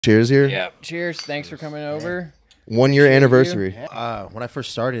Cheers here. Yeah. Cheers. Thanks for coming over. 1 year anniversary. When I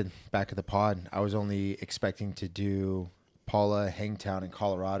first started back at the pod, I was only expecting to do Paula, Hangtown, and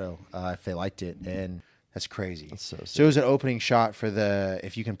Colorado if they liked it, and that's crazy. That's so sick. So it was an opening shot for the,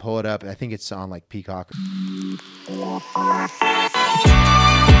 if you can pull it up, I think it's on like Peacock. Sounds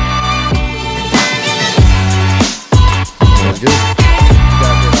good. You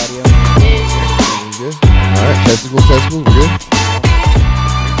got good audio? Sounds good. All right, testicle, we're good.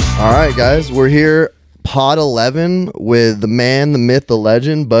 All right, guys, we're here, Pod 11, with the man, the myth, the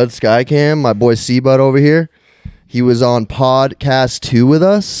legend, Buddsskycam, my boy C-Bud over here. He was on podcast 2 with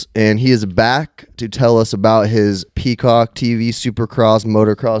us, and he is back to tell us about his Peacock TV Supercross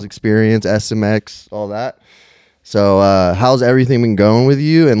Motocross experience, SMX, all that. So how's everything been going with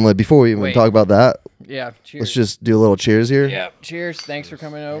you? And before we even talk about that, yeah, cheers. let's just do a little cheers here. Yeah. Cheers. Thanks for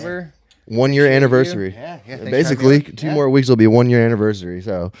coming over. 1 year anniversary. Yeah. Basically, 2 more weeks will be 1 year anniversary.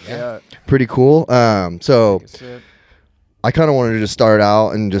 So pretty cool. So I kind of wanted to just start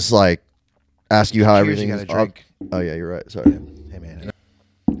out and just like ask you how everything is. Oh yeah, you're right. Sorry. Hey man,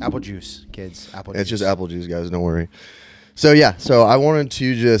 apple juice, kids. Apple juice. It's just apple juice, guys. Don't worry. So yeah, so I wanted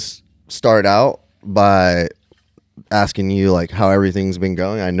to just start out by asking you like how everything's been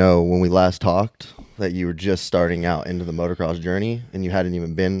going. I know when we last talked that you were just starting out into the motocross journey and you hadn't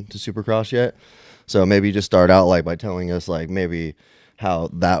even been to Supercross yet. So maybe just start out like by telling us like maybe how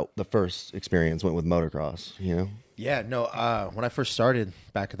the first experience went with motocross, you know? Yeah, no, when I first started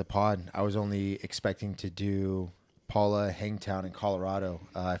back at the pod, I was only expecting to do Paula, Hangtown, and Colorado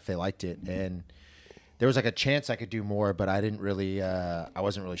if they liked it. And there was like a chance I could do more, but I didn't really, I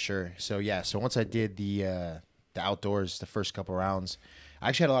wasn't really sure. So yeah, so once I did the outdoors, the first couple rounds, I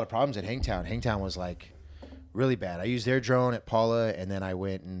actually had a lot of problems at Hangtown. Hangtown was like really bad. I used their drone at Paula, and then I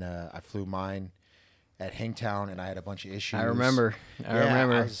went and I flew mine at Hangtown, and I had a bunch of issues. I remember.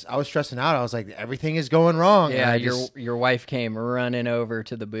 I was stressing out. I was like, everything is going wrong. Yeah, your wife came running over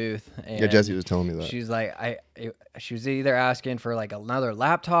to the booth. And yeah, Jesse was telling me that. She's like, she was either asking for like another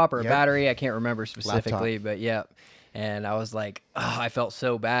laptop or a battery. I can't remember specifically, but yeah. And I was like, oh, I felt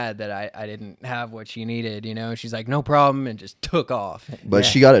so bad that I didn't have what she needed, you know. She's like, no problem, and just took off. But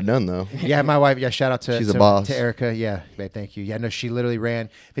she got it done though. Yeah, my wife. Yeah, shout out She's a boss. To Erica. Yeah, babe, thank you. Yeah, no, she literally ran.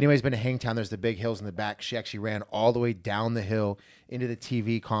 If anybody's been to Hangtown, there's the big hills in the back. She actually ran all the way down the hill into the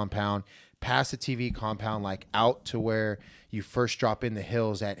TV compound, past the TV compound, like out to where you first drop in the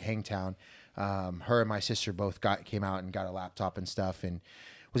hills at Hangtown. Her and my sister both came out and got a laptop and stuff, and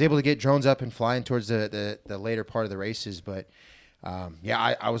was able to get drones up and flying towards the later part of the races. But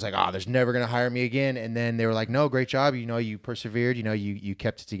yeah, I was like, there's never going to hire me again. And then they were like, no, great job. You know, you persevered, you know, you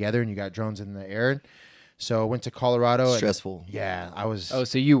kept it together and you got drones in the air. So I went to Colorado. Stressful. Yeah, I was. Oh,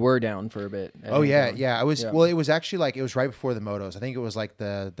 so you were down for a bit. Oh yeah. I was, well, it was actually like, it was right before the motos. I think it was like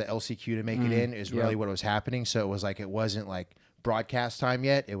the LCQ to make it in is really what was happening. So it was like, it wasn't like broadcast time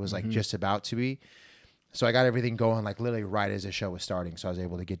yet. It was like just about to be. So I got everything going like literally right as the show was starting. So I was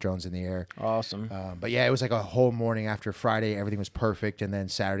able to get drones in the air. Awesome. But yeah, it was like a whole morning after Friday. Everything was perfect. And then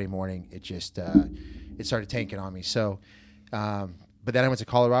Saturday morning, it just, it started tanking on me. So, but then I went to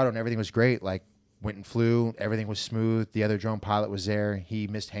Colorado and everything was great. Like went and flew. Everything was smooth. The other drone pilot was there. He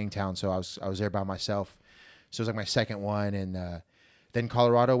missed Hangtown. So I was there by myself. So it was like my second one. And then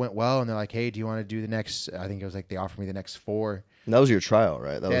Colorado went well. And they're like, hey, do you want to do the next? I think it was like they offered me the next 4. And that was your trial,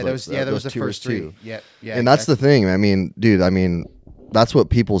 right? That was the first 3. Yeah. And that's the thing. I mean, dude, that's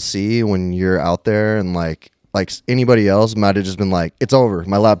what people see when you're out there, and like anybody else might have just been like, it's over.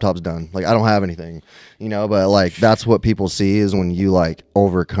 My laptop's done. Like, I don't have anything, you know, but like, that's what people see is when you like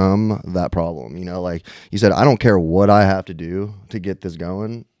overcome that problem, you know, like you said, I don't care what I have to do to get this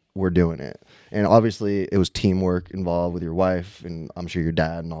going. We're doing it. And obviously it was teamwork involved with your wife and I'm sure your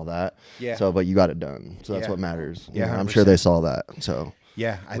dad and all that. Yeah. So, but you got it done. So that's what matters. Yeah. I'm sure they saw that. So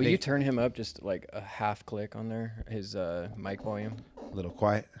yeah. Will you turn him up just like a half click on there? His mic volume. A little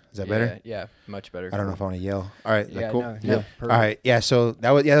quiet. Is that better? Yeah, much better. I don't know if I want to yell. All right. Yeah, cool. No, all right. Yeah. So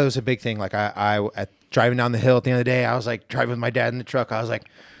that was a big thing. Like I driving down the hill at the end of the day, I was like driving with my dad in the truck. I was like,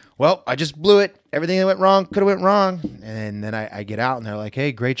 well, I just blew it. Everything that went wrong could have went wrong. And then I get out and they're like,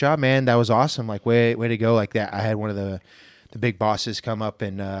 hey, great job, man. That was awesome. Like, way to go. Like that. I had one of the big bosses come up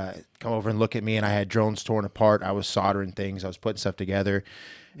and come over and look at me, and I had drones torn apart. I was soldering things. I was putting stuff together.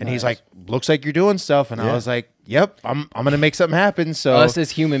 And he's like, looks like you're doing stuff. And I was like, yep, I'm going to make something happen. So us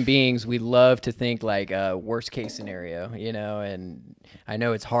as human beings, we love to think like worst case scenario, you know, and I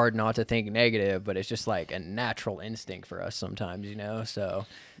know it's hard not to think negative, but it's just like a natural instinct for us sometimes, you know, so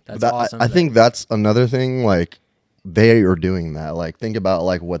that's awesome. I think that's another thing, like they are doing that. Like think about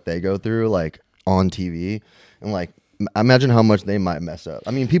like what they go through like on TV and like imagine how much they might mess up.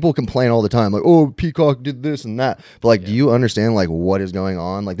 I mean, people complain all the time, like, oh, Peacock did this and that. But like, do you understand like what is going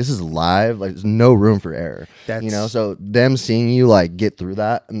on? Like, this is live. Like, there's no room for error. You know, so them seeing you like get through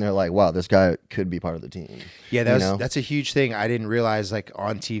that, and they're like, wow, this guy could be part of the team. Yeah, that's a huge thing. I didn't realize, like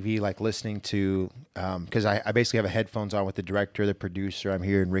on TV, like listening to, because I basically have headphones on with the director, the producer. I'm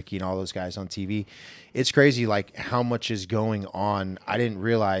hearing Ricky and all those guys on TV. It's crazy, like how much is going on. I didn't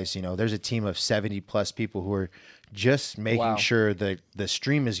realize, you know, there's a team of 70 plus people who are just making sure that the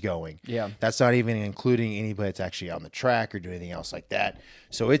stream is going. Yeah, that's not even including anybody that's actually on the track or doing anything else like that.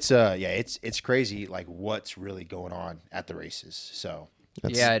 So it's it's crazy, like what's really going on at the races. So.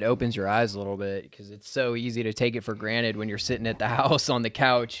 Yeah, it opens your eyes a little bit because it's so easy to take it for granted when you're sitting at the house on the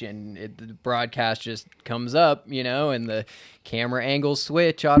couch and the broadcast just comes up, you know, and the camera angles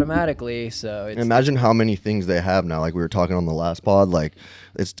switch automatically. So imagine how many things they have now. Like we were talking on the last pod, like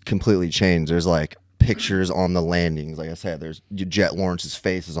it's completely changed. There's like pictures on the landings. Like I said, there's Jet Lawrence's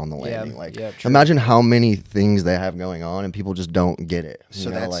face is on the landing. Imagine how many things they have going on and people just don't get it. So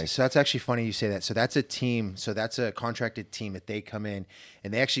that's actually funny you say that. So that's a team. So that's a contracted team that they come in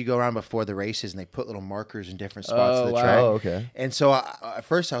and they actually go around before the races and they put little markers in different spots of the track. Oh, okay. And so at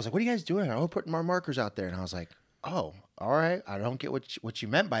first I was like, what are you guys doing? I'm putting more markers out there. And I was like, oh, all right. I don't get what you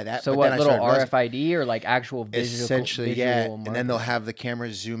meant by that. So what, little RFID or like actual visual? Essentially, yeah. Markers? And then they'll have the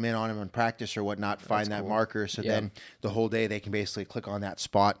cameras zoom in on them in practice or whatnot, find that marker. So then the whole day they can basically click on that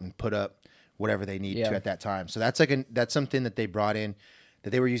spot and put up whatever they need to at that time. So that's like that's something that they brought in that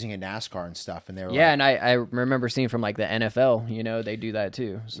they were using in NASCAR and stuff. And they were and I remember seeing from like the NFL, you know, they do that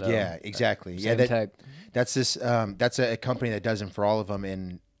too. So yeah, exactly. That's a company that does them for all of them.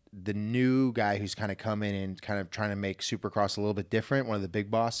 And the new guy who's kind of come in and kind of trying to make Supercross a little bit different, one of the big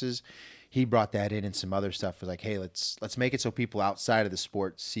bosses, he brought that in and some other stuff. Was like, hey, let's make it so people outside of the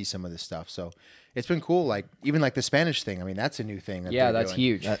sport see some of this stuff. So it's been cool. Like even like the Spanish thing. I mean, that's a new thing. That's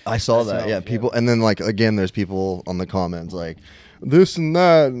huge. I saw that. Yeah, people, and then like again, there's people on the comments like this and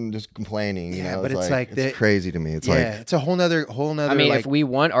that, and just complaining. You know, but it's like it's crazy to me. It's it's a whole nother. I mean, if we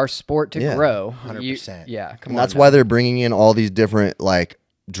want our sport to grow, 100%. Come on. That's why they're bringing in all these different like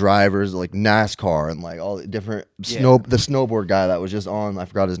drivers like NASCAR and like all the different the snowboard guy that was just on, I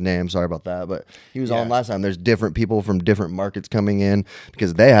forgot his name, sorry about that, but he was on last time. There's different people from different markets coming in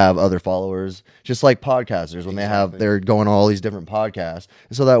because they have other followers, just like podcasters when they're going on all these different podcasts,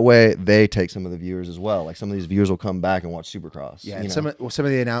 and so that way they take some of the viewers as well. Like some of these viewers will come back and watch Supercross. And some of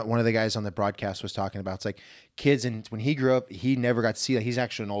the one of the guys on the broadcast was talking about, it's like kids, and when he grew up he never got to see that. He's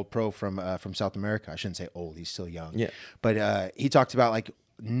actually an old pro from South America. I shouldn't say old, he's still young. But he talked about like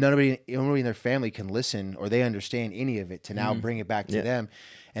nobody in their family can listen or they understand any of it to now bring it back to them.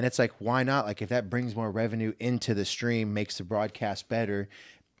 And it's like, why not? Like if that brings more revenue into the stream, makes the broadcast better,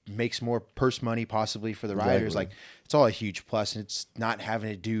 makes more purse money possibly for the riders, like it's all a huge plus. And it's not having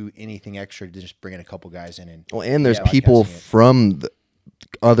to do anything extra to just bring in a couple guys in. And there's people from the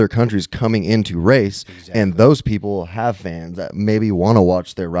other countries coming into race, and those people have fans that maybe want to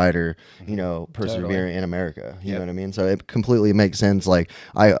watch their rider, you know, persevere in America. You know what I mean? So it completely makes sense. Like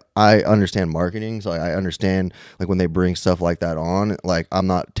I understand marketing, so I understand like when they bring stuff like that on, like I'm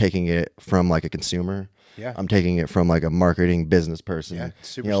not taking it from like a consumer. I'm taking it from like a marketing business person.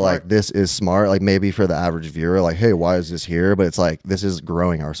 Super you know, smart. like this is smart. Like maybe for the average viewer, like, hey, why is this here? But it's like this is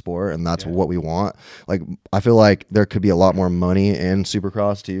growing our sport, and that's what we want. Like I feel like there could be a lot more money in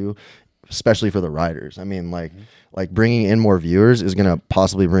Supercross too, especially for the riders. I mean, like bringing in more viewers is gonna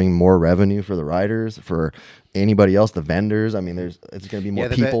possibly bring more revenue for the riders, for anybody else, the vendors. I mean, it's gonna be more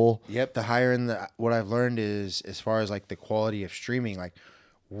people. The higher in what I've learned is, as far as like the quality of streaming, like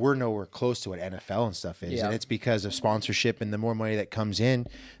we're nowhere close to what NFL and stuff is. And it's because of sponsorship, and the more money that comes in,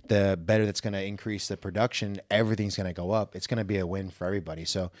 the better that's going to increase the production. Everything's going to go up. It's going to be a win for everybody.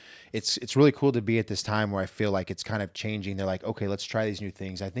 So it's really cool to be at this time where I feel like it's kind of changing. They're like, okay, let's try these new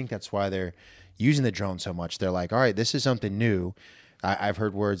things. I think that's why they're using the drone so much. They're like, all right, this is something new. I've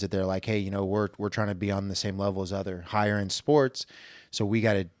heard words that they're like, hey, you know, we're trying to be on the same level as other higher end sports. So we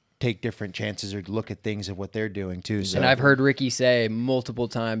got to take different chances or look at things of what they're doing too. So. And I've heard Ricky say multiple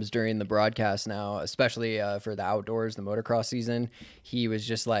times during the broadcast now, especially for the outdoors, the motocross season, he was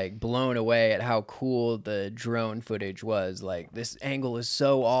just like blown away at how cool the drone footage was. Like, this angle is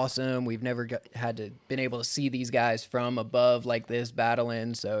so awesome. We've never been able to see these guys from above like this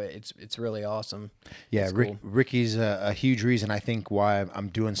battling. So it's really awesome. Yeah, cool. Ricky's a huge reason I think why I'm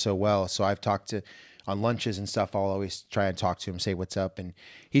doing so well. So I've talked to on lunches and stuff, I'll always try and talk to him, say what's up, and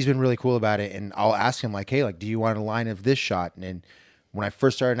he's been really cool about it. And I'll ask him like, hey, like, do you want a line of this shot? And then when I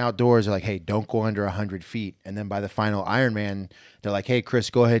first started outdoors, they're like, hey, don't go under 100 feet. And then by the final Ironman, they're like, hey,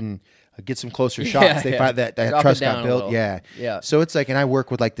 Chris, go ahead and get some closer shots. They find that trust got built. Yeah. So it's like, and I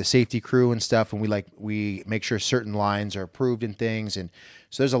work with like the safety crew and stuff, and we make sure certain lines are approved and things. And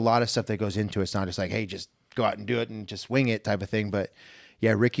so there's a lot of stuff that goes into it. It's not just like, hey, just go out and do it and just wing it type of thing. But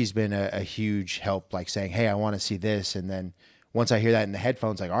yeah, Ricky's been a huge help, like saying, hey, I want to see this. And then once I hear that in the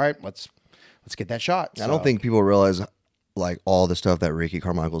headphones, like, all right, let's get that shot. I don't think people realize like all the stuff that Ricky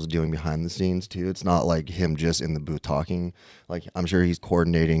Carmichael is doing behind the scenes too. It's not like him just in the booth talking. Like I'm sure he's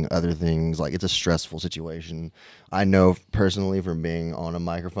coordinating other things. Like it's a stressful situation. I know personally from being on a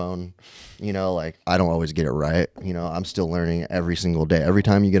microphone, you know, like I don't always get it right. You know, I'm still learning every single day. Every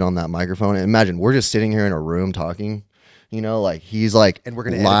time you get on that microphone, imagine we're just sitting here in a room talking, you know, like he's like, and we're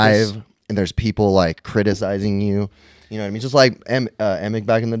gonna live and there's people like criticizing you. You know what I mean? Just like Emick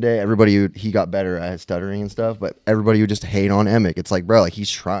back in the day, everybody, he got better at stuttering and stuff, but everybody would just hate on Emick. It's like, bro, like he's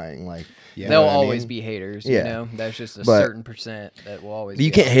trying. Like, they'll always be haters, you know? That's just a certain percent that will always be.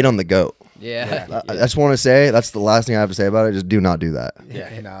 You can't hate on the GOAT. Yeah. I just want to say, that's the last thing I have to say about it. Just do not do that.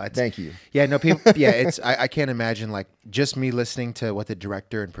 Yeah, no, thank you. Yeah, no, people, it's, I can't imagine like just me listening to what the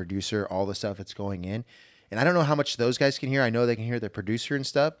director and producer, all the stuff that's going in. And I don't know how much those guys can hear. I know they can hear the producer and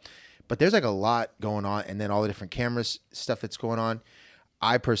stuff. But there's like a lot going on, and then all the different cameras stuff that's going on.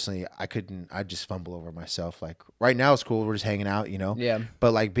 I personally, I'd just fumble over myself. Like right now it's cool. We're just hanging out, you know? Yeah.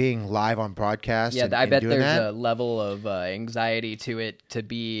 But like being live on broadcast. Yeah, and, I bet there's that, a level of anxiety to it to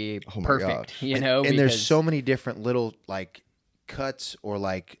be perfect, you know? And there's so many different little like cuts or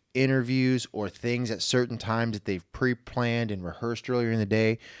like interviews or things at certain times that they've pre-planned and rehearsed earlier in the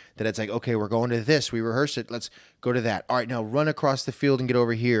day that it's like, okay, we're going to this. We rehearsed it. Let's go to that. All right, now run across the field and get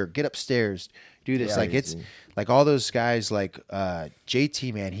over here. Get upstairs. Do this. Like it's like all those guys like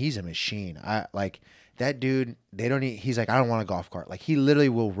JT, man, he's a machine. I like that dude. He's like, I don't want a golf cart. Like he literally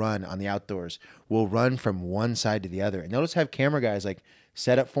will run on the outdoors. Will run from one side to the other. And they'll just have camera guys like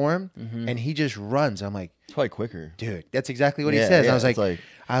set up for him, and he just runs. I'm like, it's probably quicker, dude. That's exactly what he says. I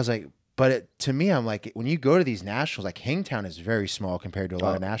was like, but to me, I'm like, when you go to these nationals, like Hangtown is very small compared to a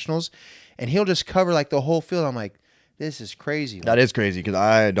lot of nationals, and he'll just cover like the whole field. I'm like, this is crazy. That is crazy because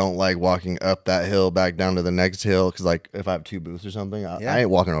I don't like walking up that hill back down to the next hill because like if I have two booths or something, I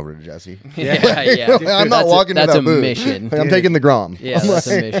ain't walking over to Jesse. I'm not walking to that booth. Mission. Like, I'm taking the Grom. Yeah, that's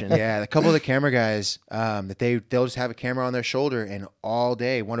a mission. Yeah, a couple of the camera guys that they'll just have a camera on their shoulder and all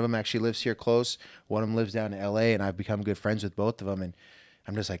day. One of them actually lives here close. One of them lives down in LA, and I've become good friends with both of them. And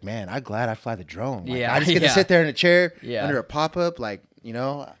I'm just like, man, I'm glad I fly the drone. Like, I just get to sit there in a chair under a pop up, like, you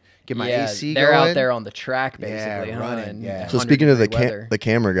know. Get my AC they're going. Out there on the track basically, running. So speaking of the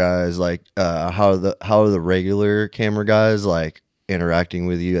camera guys, like how are the regular camera guys like interacting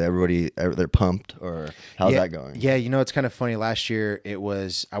with you? Everybody, they're pumped, or how's that going? Yeah, you know, it's kind of funny. Last year I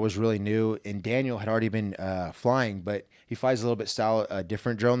was really new, and Daniel had already been flying, but he flies a little bit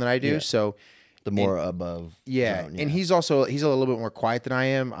different drone than I do. So the more above, drone, and he's a little bit more quiet than I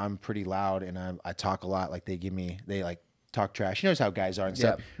am. I'm pretty loud, and I talk a lot. Like they like talk trash. You know how guys are and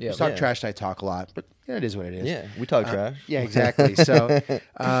stuff. Just talk trash. I talk a lot, but it is what it is. Yeah, we talk trash. Yeah, exactly. So,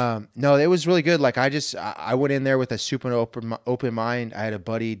 no, it was really good. Like I went in there with a super open mind. I had a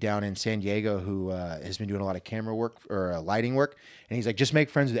buddy down in San Diego who has been doing a lot of camera work or lighting work, and he's like, just make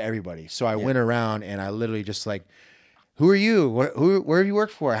friends with everybody. So I went around and I literally just like, who are you? Where have you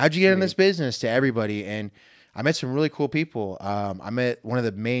worked for? How'd you get in this business? To everybody. And I met some really cool people. I met one of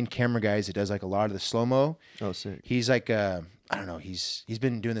the main camera guys that does like a lot of the slow-mo. Oh, sick. He's like, I don't know. He's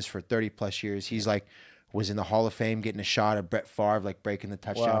been doing this for 30 plus years. He's like, was in the Hall of Fame getting a shot of Brett Favre, like breaking the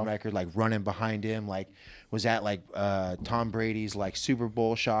touchdown record, like running behind him, like was at like Tom Brady's like Super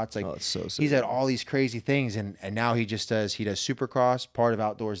Bowl shots. Like so sick. He's at all these crazy things. And now he does Supercross, part of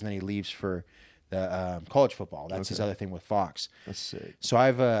outdoors, and then he leaves for the college football. That's his other thing with Fox. That's sick. So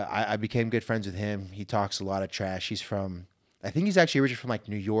I became good friends with him. He talks a lot of trash. He's from, I think he's actually originally from like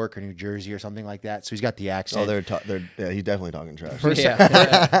New York or New Jersey or something like that. So he's got the accent. Oh, he's definitely talking trash.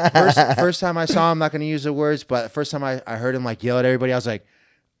 First time I saw him, I'm not going to use the words, but the first time I heard him like yell at everybody, I was like,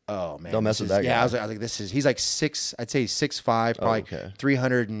 oh man, don't mess with that guy. Yeah, I was like, he's like I'd say 6'5", probably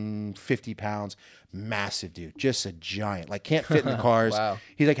 350 pounds. Massive dude, just a giant. Like can't fit in the cars. Wow.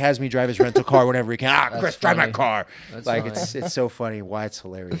 He like has me drive his rental car whenever he can. Chris, drive my car. That's like funny. it's so funny. Why it's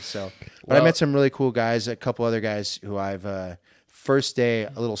hilarious. So, but I met some really cool guys. A couple other guys who I've first day.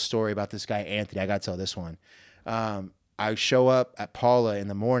 A little story about this guy Anthony. I got to tell this one. I show up at Paula in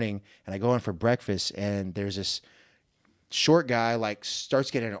the morning and I go in for breakfast, and there's this short guy like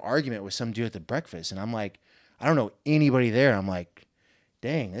starts getting an argument with some dude at the breakfast, and I'm like, I don't know anybody there. I'm like,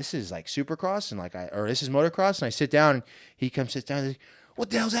 dang, this is like Supercross, and like this is Motocross, and I sit down, and he comes sit down, and he's like,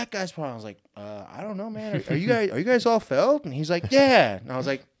 what the hell's that guy's problem? I was like, I don't know, man. Are you guys all felled? And he's like, yeah. And I was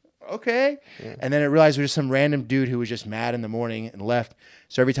like, okay. Yeah. And then I realized it was just some random dude who was just mad in the morning and left.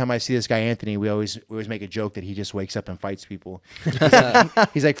 So every time I see this guy Anthony, we always make a joke that he just wakes up and fights people.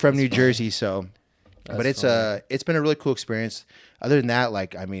 He's like from New Jersey, so. But it's been a really cool experience. Other than that,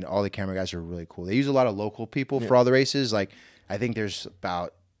 like, I mean, all the camera guys are really cool. They use a lot of local people for all the races. Like, I think there's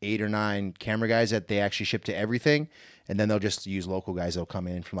about 8 or 9 camera guys that they actually ship to everything, and then they'll just use local guys that'll come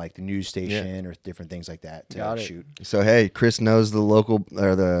in from like the news station or different things like that to shoot. So hey, Chris knows the local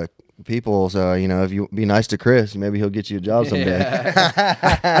or the people, so you know, if you be nice to Chris, maybe he'll get you a job someday.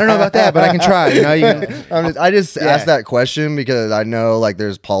 I don't know about that, but I can try. You know, I just asked that question because I know like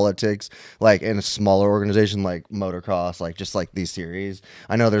there's politics like in a smaller organization like motocross, like just like these series.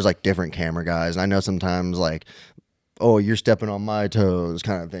 I know there's like different camera guys, and I know sometimes like, oh, you're stepping on my toes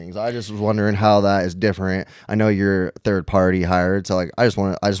kind of things. I just was wondering how that is different. I know you're third party hired, so like I just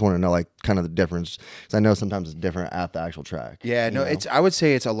want to know like kind of the difference, because I know sometimes it's different at the actual track. Yeah, no, know? I would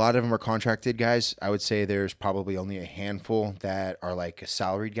say it's a lot of them are contracted guys. I would say there's probably only a handful that are like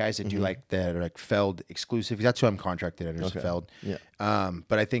salaried guys that do like that are like Feld exclusive. That's who I'm contracted under, is Feld. Yeah.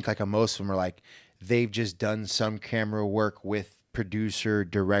 But I think like most of them are like they've just done some camera work with producer,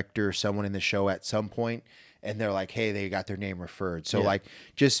 director, someone in the show at some point. And they're like, hey, they got their name referred. So like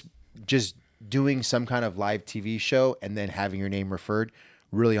just doing some kind of live TV show and then having your name referred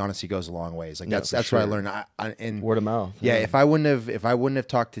really honestly goes a long ways. Like that's what I learned. And word of mouth. Yeah, if I wouldn't have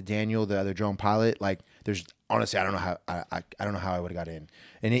talked to Daniel, the other drone pilot, like there's honestly I don't know how I don't know how I would have got in.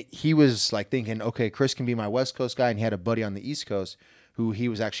 And he was like thinking, okay, Chris can be my West Coast guy, and he had a buddy on the East Coast who he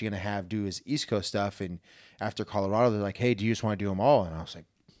was actually going to have do his East Coast stuff. And after Colorado, they're like, hey, do you just want to do them all? And I was like,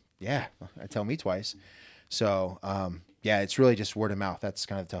 yeah, tell me twice. So, yeah, it's really just word of mouth. That's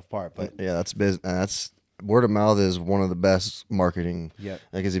kind of the tough part. But yeah, that's word of mouth is one of the best marketing. Yeah.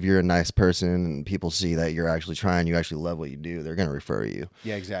 Because if you're a nice person and people see that you're actually trying, you actually love what you do, they're going to refer you.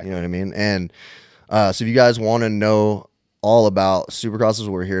 Yeah, exactly. You know what I mean? And so if you guys want to know all about Supercross, is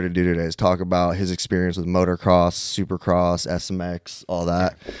what we're here to do today, is talk about his experience with motocross, Supercross, SMX, all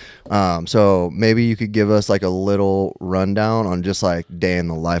that. So maybe you could give us like a little rundown on just like day in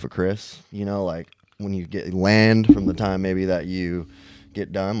the life of Chris, you know, like when you land from the time maybe that you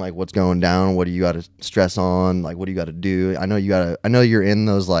get done, like what's going down, what do you got to stress on, like what do you got to do? I know you're in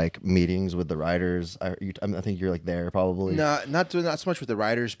those like meetings with the riders. I think you're like there probably. No, not so much with the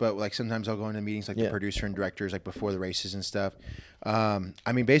riders, but like sometimes I'll go into meetings like the producer and directors, like before the races and stuff.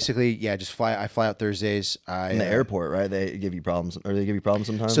 I mean, basically, yeah, I fly out Thursdays. In the airport, right? They give you problems, or they give you problems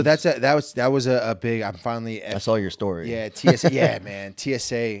sometimes. So that was a big. I'm finally. I saw your story. Yeah, TSA. Yeah, man,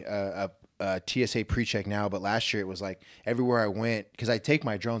 TSA. TSA pre-check now, but last year it was like everywhere I went, because I take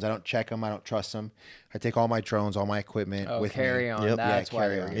my drones, I don't check them, I don't trust them. I take all my drones, all my equipment with carry me. On. Yep. That's why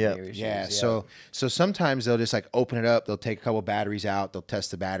carry on. Yeah. So sometimes they'll just like open it up, they'll take a couple batteries out, they'll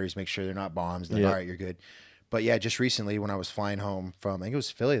test the batteries, make sure they're not bombs. Then all right, you're good. But yeah, just recently when I was flying home from, I think it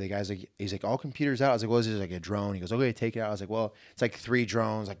was Philly, the guy's like, he's like, all computers out. I was like, well, is this like a drone? He goes, okay, take it out. I was like, well, it's like 3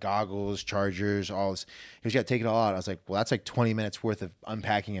 drones, like goggles, chargers, all this. He goes, yeah, take it all out. I was like, well, that's like 20 minutes worth of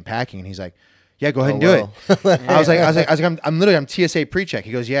unpacking and packing. And he's like, yeah, go ahead and do it. I was like, I'm TSA pre-check.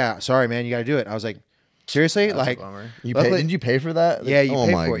 He goes, yeah, sorry, man, you got to do it. I was like, seriously? That's like, didn't you pay for that? Yeah, you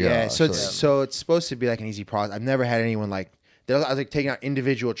pay for it. Yeah, so it's supposed to be like an easy process. I've never had anyone like. I was like taking out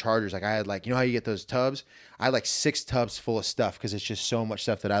individual chargers. Like I had like, you know how you get those tubs? I had like 6 tubs full of stuff because it's just so much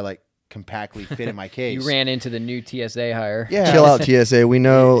stuff that I like compactly fit in my case. You ran into the new TSA hire. Yeah. Chill out, TSA. We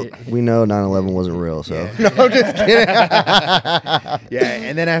know 9/11 wasn't real. So no, I'm just kidding. Yeah,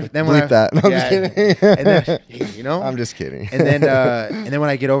 and then when that. No, I'm just kidding. And then, you know, I'm just kidding. And then when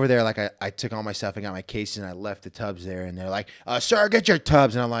I get over there, like I took all my stuff and got my cases and I left the tubs there, and they're like, "Sir, get your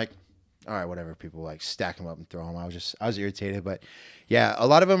tubs," and I'm like, all right, whatever. People like stack them up and throw them. I was irritated, but yeah, a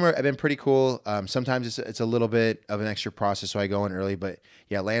lot of them have been pretty cool. Sometimes it's a little bit of an extra process, so I go in early. But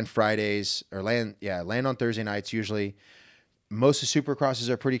yeah, land Fridays or land on Thursday nights. Usually, most of Supercrosses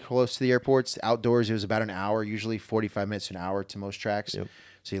are pretty close to the airports. Outdoors, it was about an hour, usually 45 minutes to an hour to most tracks. Yep.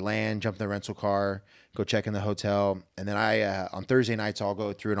 So you land, jump in the rental car, go check in the hotel, and then on Thursday nights I'll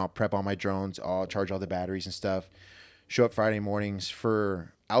go through and I'll prep all my drones, I'll charge all the batteries and stuff. Show up Friday mornings.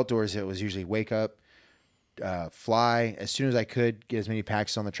 For outdoors, it was usually wake up, fly as soon as I could, get as many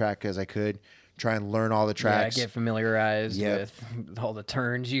packs on the track as I could, try and learn all the tracks. Yeah, get familiarized with all the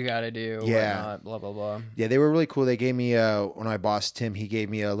turns you got to do. Whatnot, blah, blah, blah. Yeah, they were really cool. They gave me, when my boss, Tim, he gave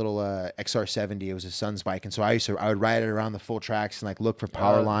me a little XR70. It was his son's bike. And so I would ride it around the full tracks and like look for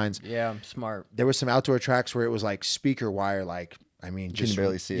power lines. Yeah, smart. There was some outdoor tracks where it was like speaker wire, like I mean, You can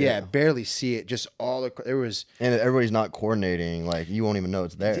barely see it. Yeah, barely see it. Just all there was, and everybody's not coordinating. Like you won't even know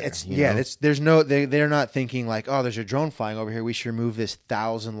it's there. There's no. They're not thinking like, oh, there's a drone flying over here. We should remove this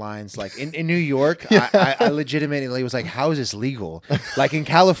 1,000 lines. Like in New York, I legitimately was like, how is this legal? Like in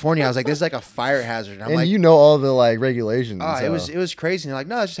California, I was like, this is like a fire hazard. And I'm like, you know all the like regulations. Oh, so. it was crazy. And they're like,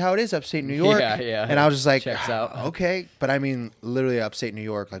 no, that's just how it is upstate New York. Yeah. And I was just like, checks out. Okay, but I mean, literally upstate New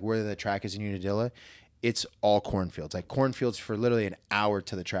York, like where the track is in Unadilla. It's all cornfields, like cornfields for literally an hour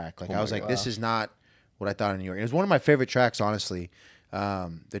to the track. Like I was like, this is not what I thought in New York. It was one of my favorite tracks, honestly.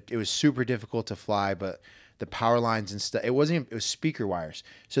 It was super difficult to fly, but the power lines and stuff, it was speaker wires.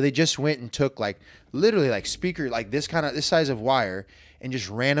 So they just went and took like literally like speaker, like this size of wire and just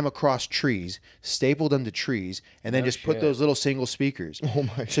ran them across trees, stapled them to trees, and then put those little single speakers. Oh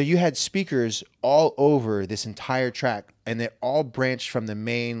my! So you had speakers all over this entire track, and they all branched from the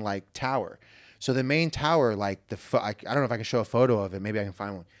main like tower. So the main tower, like I don't know if I can show a photo of it. Maybe I can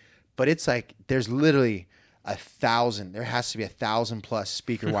find one. But it's like there's literally 1,000. There has to be 1,000 plus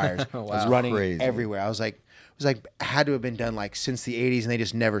speaker wires running everywhere. I was like, had to have been done like since the 80s, and they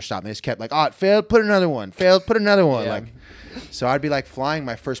just never stopped. They just kept like, oh, it failed, put another one. Failed, put another one. Yeah. Like, so I'd be like flying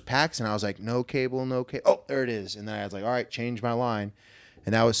my first packs, and I was like, no cable, no cable. Oh, there it is. And then I was like, all right, change my line.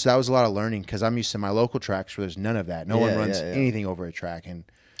 And that was a lot of learning because I'm used to my local tracks where there's none of that. No one runs anything over a track. And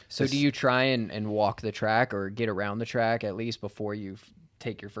so do you try and walk the track or get around the track at least before you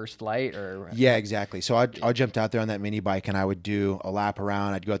take your first flight? Or yeah, exactly. So I jumped out there on that mini bike and I would do a lap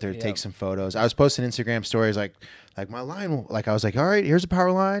around. I'd go out there to take some photos. I was posting Instagram stories like my line, like I was like, all right, here's a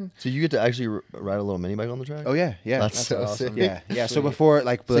power line. So you get to actually ride a little mini bike on the track? Oh yeah. That's so awesome. sick. Yeah. So before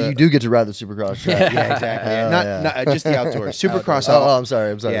like, so you do get to ride the Supercross track. Yeah, exactly. Not just the outdoors. Supercross. I'm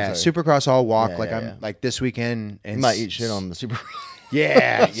sorry. Yeah, Supercross all walk. I'm like this weekend. And you might eat shit on the Supercross.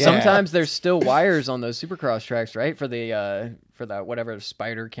 Yeah. Sometimes there's still wires on those Supercross tracks, right? For the whatever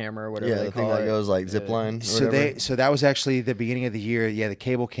spider camera or whatever. Yeah, the thing that goes like zip line. So that was actually the beginning of the year. Yeah, the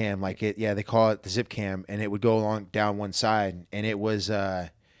cable cam, like it. Yeah, they call it the zip cam, and it would go along down one side, and it was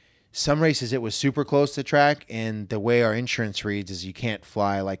some races it was super close to track, and the way our insurance reads is you can't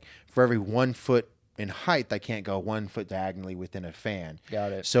fly like for every 1 foot in height, I can't go 1 foot diagonally within a fan.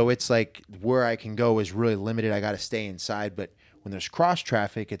 Got it. So it's like where I can go is really limited. I got to stay inside, but when there's cross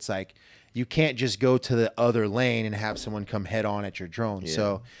traffic, it's like you can't just go to the other lane and have someone come head on at your drone. Yeah.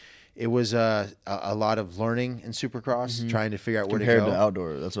 So it was a lot of learning in Supercross, trying to figure out where to go. Compared to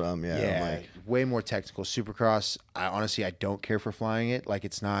outdoor, that's what I'm like. Way more technical. Supercross, I don't care for flying it. Like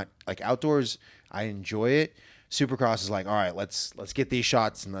it's not like outdoors, I enjoy it. Supercross is like, all right, let's get these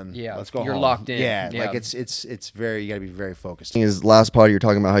shots and then let's go. You're home. locked in. Yeah, like it's very, you got to be very focused. Is last part you're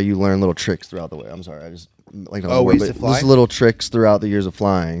talking about how you learn little tricks throughout the way. I'm sorry, I just like ways to fly. Just little tricks throughout the years of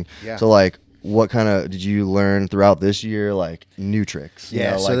flying. Yeah. So like, what kind of did you learn throughout this year? Like new tricks.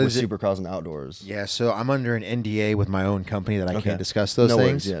 Yeah. So like with Supercross and outdoors. Yeah. So I'm under an NDA with my own company that I can't discuss those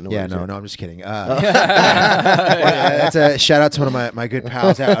things. Worries, no, I'm just kidding. That's a shout out to one of my good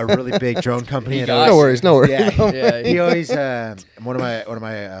pals at a really big drone company. No worries. Yeah. He always one of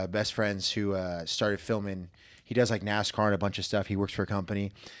my best friends who started filming. He does like NASCAR and a bunch of stuff. He works for a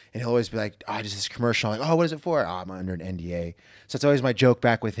company, and he'll always be like, "Oh, just this commercial." I'm like, "Oh, what is it for?" "Oh, I'm under an NDA." So it's always my joke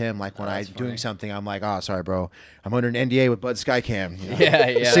back with him. Like when I'm doing something, I'm like, "Oh, sorry, bro, I'm under an NDA with Buddsskycam." You know?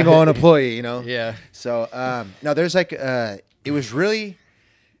 Yeah. Single owned employee, you know. Yeah. So no, there's like it was really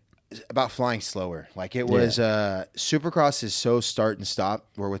about flying slower. Like it was Supercross is so start and stop.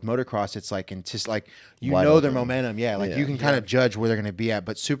 Where with motocross, it's like you Wide know open. their momentum. Yeah, like you can kind of judge where they're going to be at.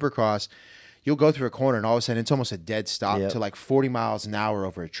 But Supercross, you'll go through a corner and all of a sudden it's almost a dead stop to like 40 miles an hour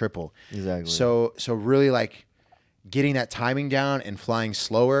over a triple. Exactly. So really like getting that timing down and flying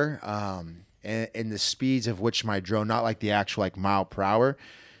slower, and the speeds of which my drone, not like the actual like mile per hour,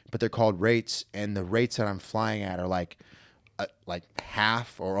 but they're called rates, and the rates that I'm flying at are like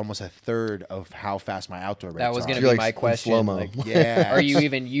half or almost a third of how fast my outdoor rates are. That was going to be my question. Slow-mo. Like, yeah. Are you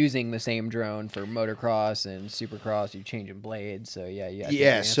even using the same drone for motocross and supercross? You changing blades? So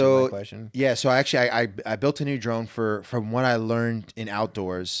So my question. Yeah. So actually, I built a new drone from what I learned in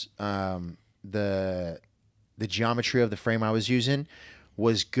outdoors. The geometry of the frame I was using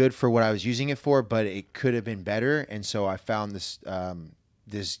was good for what I was using it for, but it could have been better. And so I found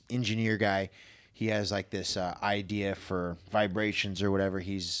this engineer guy. He has like this idea for vibrations or whatever.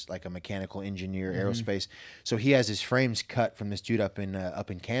 He's like a mechanical engineer, aerospace. So he has his frames cut from this dude up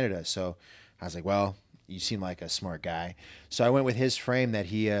in Canada. So I was like, well, you seem like a smart guy. So I went with his frame that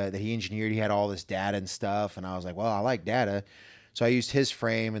he engineered. He had all this data and stuff, and I was like, well, I like data. So I used his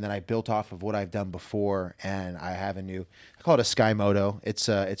frame, and then I built off of what I've done before, and I have a new, I call it a Sky Moto. It's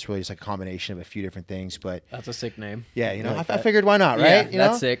really just like a combination of a few different things, but That's a sick name. yeah, you know, like I figured why not, right? Yeah, You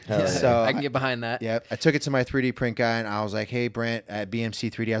that's know? sick. Hell yeah. So I can get behind that. Yeah, I took it to my 3D print guy, and I was like, hey, Brent, at BMC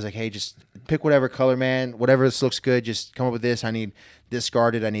 3D, I was like, hey, just pick whatever color, man, whatever this looks good, just come up with this. I need this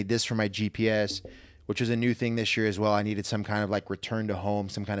guarded. I need this for my GPS, which was a new thing this year as well. I needed some kind of like return to home,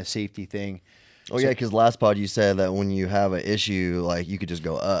 some kind of safety thing. Oh yeah, because last pod you said that when you have an issue, like you could just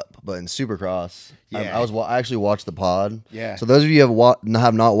go up, but in Supercross, Yeah. I actually watched the pod. Yeah. So those of you who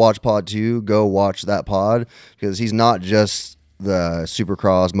have not watched pod 2, go watch that pod because he's not just the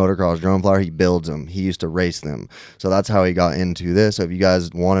Supercross Motocross drone flyer. He builds them. He used to race them. So that's how he got into this. So if you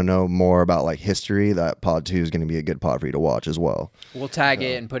guys want to know more about like history, that pod 2 is going to be a good pod for you to watch as well. We'll tag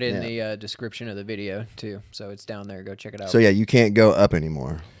it and put it in the description of the video too, so it's down there. Go check it out. So yeah, you can't go up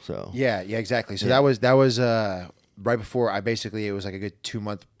anymore. So Yeah, exactly. So that was right before it was like a good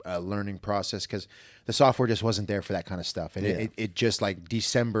 2-month learning process because the software just wasn't there for that kind of stuff, and it just like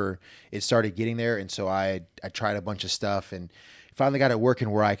December it started getting there, and so I tried a bunch of stuff and finally got it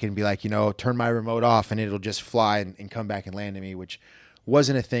working where I can be like, you know, turn my remote off and it'll just fly and come back and land at me, which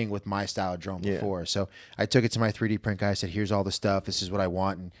wasn't a thing with my style of drone before. So I took it to my 3D print guy. I said, here's all the stuff. This is what I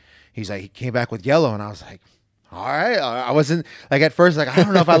want. And he's like, he came back with yellow, and I was like, all right. I wasn't like at first like I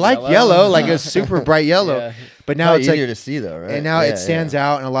don't know if I like yellow, like a super bright yellow. Yeah. But now probably it's easier like, to see though, right? and now it stands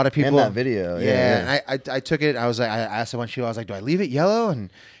out, and a lot of people in that video. And I took it. I was like, I asked a bunch of people. I was like, do I leave it yellow? And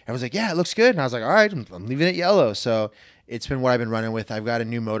I was like, yeah, it looks good. And I was like, all right, I'm leaving it yellow. So it's been what I've been running with. I've got a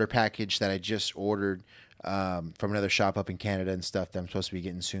new motor package that I just ordered from another shop up in Canada and stuff that I'm supposed to be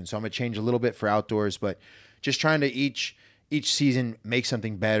getting soon. So I'm gonna change a little bit for outdoors, but just trying to each season make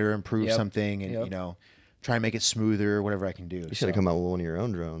something better, improve something, and you know, try and make it smoother, whatever I can do. You should have come out with one of your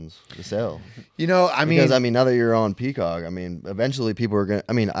own drones to sell. You know, I mean, because now that you're on Peacock, I mean, eventually people are gonna.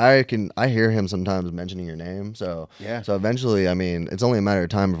 I mean, I hear him sometimes mentioning your name, so yeah. So eventually, I mean, it's only a matter of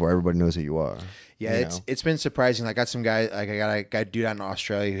time before everybody knows who you are. Yeah, it's been surprising. I got some guy, like I got a guy dude out in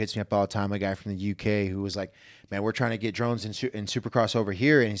Australia who hits me up all the time. A guy from the UK who was like, "Man, we're trying to get drones in Supercross over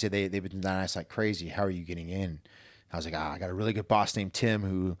here," and he said they've been doing us like crazy. How are you getting in? I was like, I got a really good boss named Tim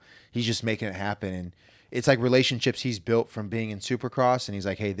who he's just making it happen, and it's like relationships he's built from being in Supercross, and he's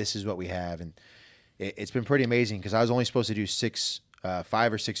like, hey, this is what we have, and it's been pretty amazing because I was only supposed to do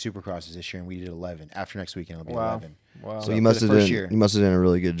 5 or 6 Supercrosses this year, and we did 11. After next weekend, it'll be 11. Wow. So you must have done a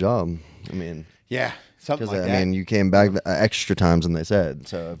really good job. I mean, yeah, something like that. I mean, you came back extra times than they said.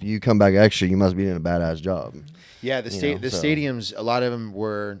 So if you come back extra, you must be doing a badass job. Yeah, the stadiums, a lot of them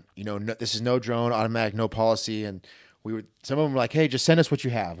were, you know, this is no drone, automatic, no policy, and some of them were like, hey, just send us what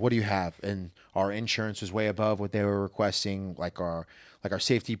you have. What do you have? And our insurance was way above what they were requesting, like our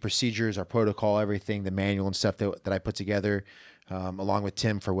safety procedures, our protocol, everything, the manual and stuff that I put together, along with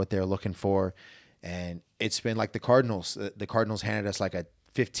Tim for what they're looking for. And it's been like the Cardinals. The Cardinals handed us like a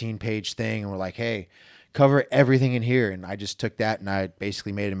 15-page thing, and we're like, hey, cover everything in here. And I just took that and I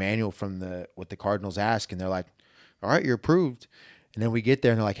basically made a manual from what the Cardinals ask, and they're like, all right, you're approved. And then we get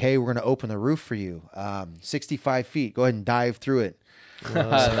there and they're like, hey, we're going to open the roof for you. 65 feet. Go ahead and dive through it.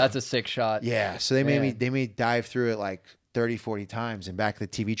 That's a sick shot. Yeah. So they made me dive through it like 30, 40 times in back of the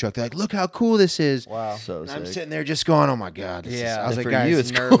TV truck. They're like, look how cool this is. Wow. So I'm sitting there just going, oh my God. Yeah. I was like, for guys, you,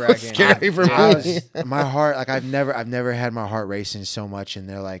 it's nerve-wracking. scary for me. My heart, like I've never had my heart racing so much. And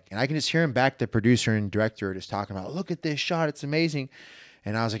they're like, and I can just hear him back, the producer and director just talking about, look at this shot. It's amazing.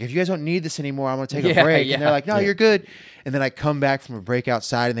 And I was like, if you guys don't need this anymore, I'm going to take a break. Yeah. And they're like, no, you're good. And then I come back from a break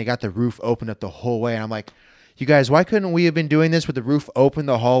outside and they got the roof open up the whole way. And I'm like, you guys, why couldn't we have been doing this with the roof open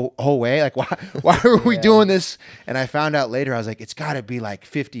the whole way? Like, why are we doing this? And I found out later, I was like, it's got to be like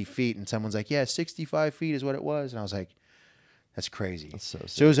 50 feet. And someone's like, yeah, 65 feet is what it was. And I was like, that's crazy. That's so sick.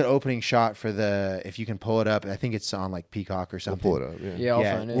 So it was an opening shot for if you can pull it up. I think it's on like Peacock or something. We'll pull it up. Yeah, I'll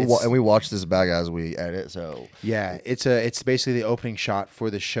Yeah, find it. And we watch this back as we edit. So Yeah, it's basically the opening shot for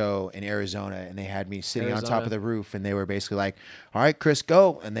the show in Arizona, and they had me sitting on top of the roof, and they were basically like, all right, Chris,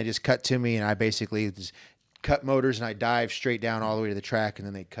 go. And they just cut to me, and I basically just cut motors, and I dive straight down all the way to the track, and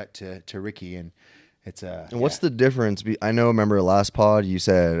then they cut to Ricky, and it's And what's the difference? I know. Remember last pod you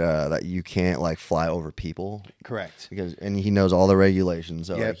said that you can't like fly over people. Correct. And he knows all the regulations.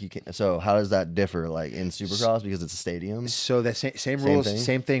 So Yep. like, you can. So how does that differ like in Supercross because it's a stadium? So the same rules, thing?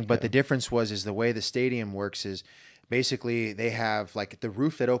 same thing, but the difference is the way the stadium works is basically they have like the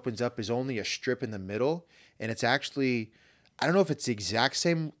roof that opens up is only a strip in the middle, and it's actually I don't know if it's the exact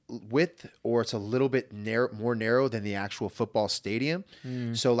same width or it's a little bit more narrow than the actual football stadium.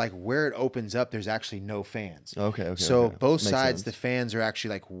 So like where it opens up, there's actually no fans. Okay. So both Makes sides, sense. the fans are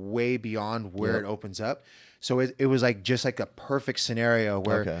actually like way beyond where it opens up. So it was like just like a perfect scenario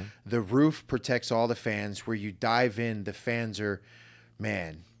where the roof protects all the fans. Where you dive in, the fans are,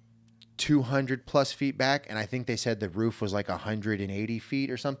 man, 200 plus feet back, and I think they said the roof was like 180 feet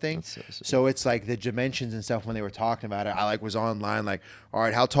or something. So it's like the dimensions and stuff when they were talking about it. I like was online like, all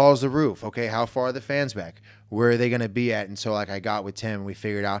right, how tall is the roof? Okay, how far are the fans back? Where are they going to be at? And so like I got with Tim and we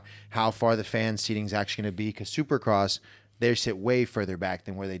figured out how far the fan seating is actually going to be, because Supercross, they sit way further back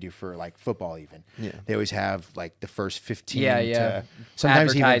than where they do for like football even. Yeah. They always have like the first 15 to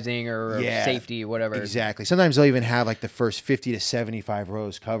sometimes advertising even, or safety, whatever. Exactly. Sometimes they'll even have like the first 50 to 75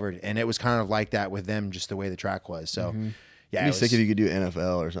 rows covered. And it was kind of like that with them, just the way the track was. So yeah. It'd be sick if you could do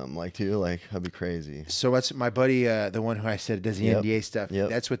NFL or something like too. Like that'd be crazy. So that's my buddy, the one who I said does the NBA stuff.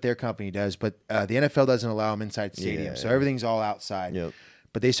 That's what their company does. But the NFL doesn't allow them inside stadiums. So everything's all outside.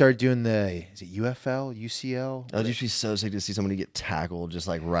 But they started doing is it UFL, UCL? That'd just be so sick to see somebody get tackled just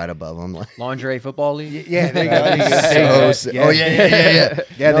like right above them. Like Lingerie football league. Yeah, there you go. Oh yeah.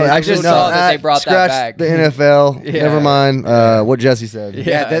 Yeah, no, I just saw that they brought that back. The NFL. Never mind what Jesse said.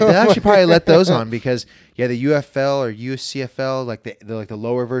 Yeah, they actually probably let those on because the UFL or UCFL, like the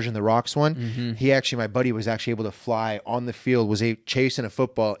lower version, the Rocks one. He actually, my buddy was actually able to fly on the field, was chasing a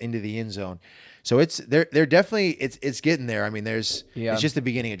football into the end zone. So they're definitely it's getting there. I mean, it's just the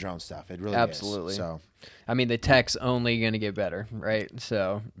beginning of drone stuff. It really absolutely is. So I mean, the tech's only going to get better, right?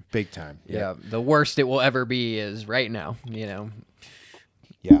 So big time. Yeah, the worst it will ever be is right now. Yeah,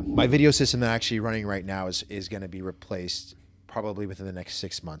 my video system that I'm actually running right now is going to be replaced probably within the next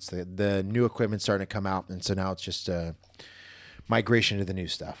 6 months. The new equipment's starting to come out, and so now it's just migration to the new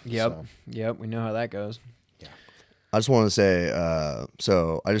stuff. Yep, we know how that goes. I just want to say,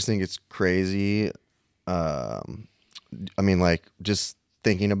 so I just think it's crazy. I mean, like, just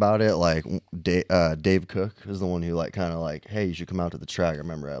thinking about it, like, Dave Cook is the one who, like, kind of like, hey, you should come out to the track. I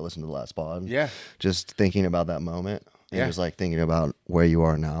remember I listened to the last pod. Yeah. Just thinking about that moment and just, like, thinking about where you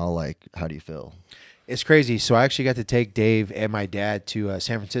are now. Like, how do you feel? It's crazy. So I actually got to take Dave and my dad to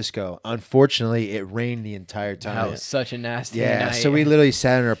San Francisco. Unfortunately, it rained the entire time. That was such a nasty night. So we literally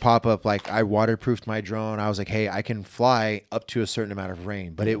sat in our pop-up. Like, I waterproofed my drone. I was like, hey, I can fly up to a certain amount of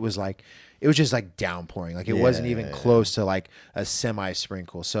rain. But it was just like downpouring. Like it wasn't even close to like a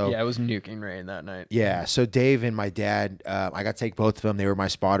semi-sprinkle. So it was nuking rain that night. Yeah. So Dave and my dad, I got to take both of them. They were my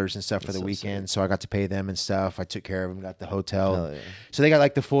spotters and stuff for the weekend. So I got to pay them and stuff. I took care of them, got the hotel. So they got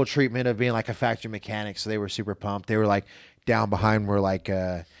like the full treatment of being like a factory mechanic. So they were super pumped. They were like down behind where like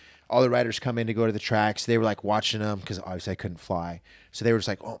all the riders come in to go to the tracks. They were like watching them because obviously I couldn't fly. So they were just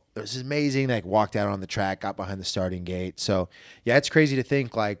like, oh, this is amazing. They like walked out on the track, got behind the starting gate. So yeah, it's crazy to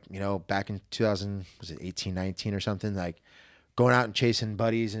think like, back in 2018, 19 or something, like going out and chasing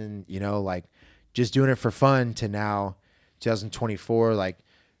buddies and, like just doing it for fun to now 2024, like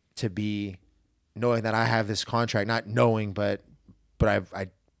to be knowing that I have this contract, not knowing, but I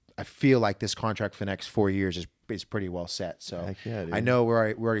feel like this contract for the next 4 years is pretty well set. So I know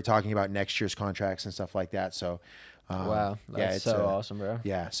we're already talking about next year's contracts and stuff like that. So wow, that's so awesome, bro.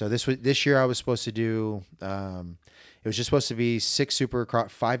 Yeah. So this year I was supposed to do. It was just supposed to be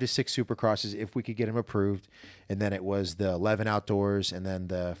 5 to 6 Supercrosses if we could get them approved, and then it was the 11 outdoors and then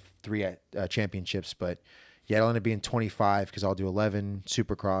the 3 championships. But yeah, it'll end up being 25 because I'll do 11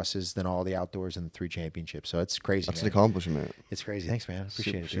 Supercrosses, then all the outdoors and the 3 championships. So it's crazy. That's an accomplishment. It's crazy. Thanks, man.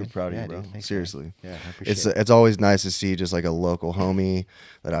 Appreciate it. Super proud of you, bro. Thanks, seriously. Man. Yeah, I appreciate it. It's always nice to see just like a local homie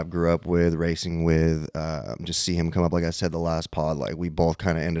that I've grew up with, racing with. Just see him come up. Like I said, the last pod, like we both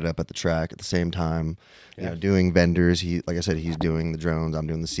kind of ended up at the track at the same time. You know, doing vendors. Like I said, he's doing the drones. I'm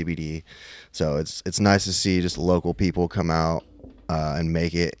doing the CBD. So it's nice to see just local people come out and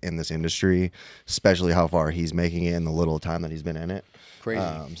make it in this industry, especially how far he's making it in the little time that he's been in it.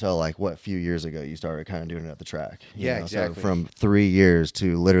 Crazy. So like a few years ago you started kind of doing it at the track. Yeah, exactly. So from 3 years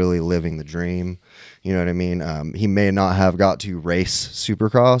to literally living the dream, you know what I mean? He may not have got to race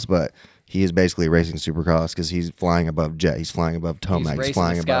Supercross, but he is basically racing Supercross because he's flying above Jet. He's flying above Tomac. He's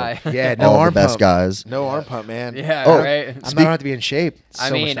flying above no all arm the best pump. guys. No arm pump, man. Yeah, right. I'm not going to be in shape. I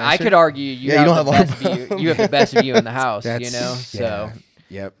mean, I could argue you have the best view. You have the best view in the house, So.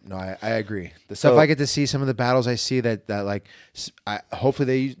 Yep. No, I agree. The stuff I get to see, some of the battles I see that like, hopefully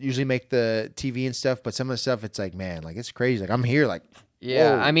they usually make the TV and stuff, but some of the stuff it's like, man, like it's crazy. Like I'm here, like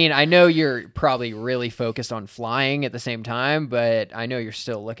Yeah, Whoa. I mean, I know you're probably really focused on flying at the same time, but I know you're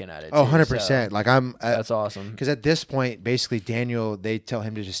still looking at it. Oh, too, 100%. so Like I'm, that's awesome. because at this point, basically Daniel, they tell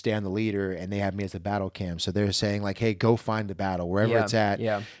him to just stay on the leader, and they have me as the battle cam. So they're saying like, hey, go find the battle wherever Yeah, it's at.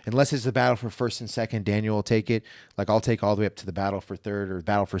 yeah. Unless it's the battle for first and second, Daniel will take it. Like I'll take all the way up to the battle for third or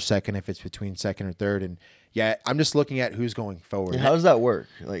battle for second if it's between second or third. And yeah, I'm just looking at who's going forward. How does that work?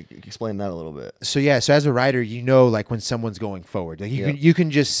 Like, explain that a little bit. So yeah, so as a rider, you know, like when someone's going forward, like you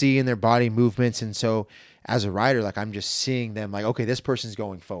can just see in their body movements, and so as a rider, like I'm just seeing them, like okay, this person's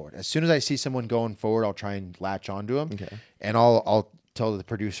going forward. As soon as I see someone going forward, I'll try and latch onto them, and I'll tell the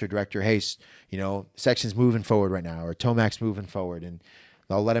producer director, hey, you know, section's moving forward right now, or Tomac's moving forward, and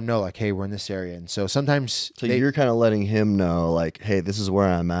I'll let him know like, hey, we're in this area. And so sometimes you're kind of letting him know like, hey, this is where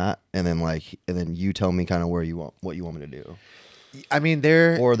I'm at, and then you tell me kind of what you want me to do. I mean,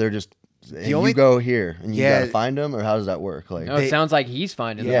 they're just you go here and you gotta find them, or how does that work? Like, No, it sounds like he's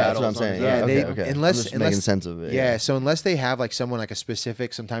finding the that's battles. what I'm saying. Yeah, okay. Unless making sense of it. Yeah, so unless they have like someone like a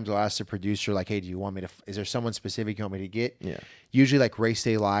specific, sometimes I'll ask the producer like, hey, do you want me to? Is there someone specific you want me to get? Yeah. Usually like race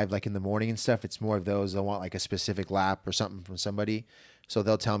day live, like in the morning and stuff. It's more of those. They'll want like a specific lap or something from somebody. So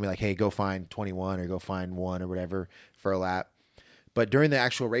they'll tell me like, hey, go find 21 or go find 1 or whatever for a lap. But during the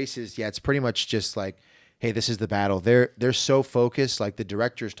actual races, yeah, it's pretty much just like, hey, this is the battle. They're so focused. Like the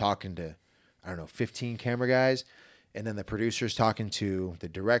director's talking to, I don't know, 15 camera guys, and then the producer's talking to the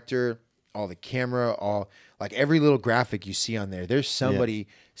director, all the camera, all like every little graphic you see on there. There's somebody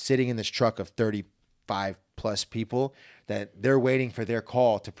sitting in this truck of 35 plus people that they're waiting for their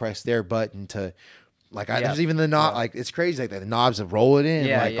call to press their button to. Like there's even the knob, like it's crazy. Like the knobs that roll it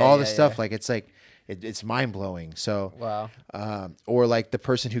in, all the stuff. Like it's like it's mind blowing. So Wow. Or like the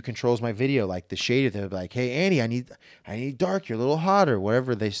person who controls my video, like the shader, they're like, hey Andy, I need dark. You're a little hot, or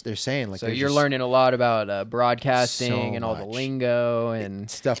whatever they're saying. Like So you're learning a lot about broadcasting and all the much lingo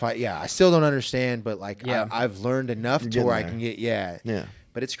and stuff. I still don't understand, but like I've learned enough to where I can get yeah.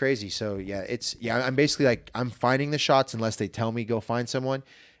 But it's crazy. So I'm basically like I'm finding the shots unless they tell me go find someone.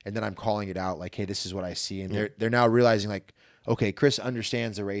 And then I'm calling it out like, hey, this is what I see. And they're now realizing like, okay, Chris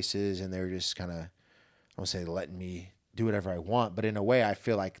understands the races, and they're just kind of, I won't say letting me do whatever I want, but in a way I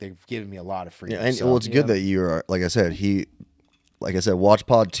feel like they've given me a lot of freedom. Yeah, and well, it's good that you are, like I said, watch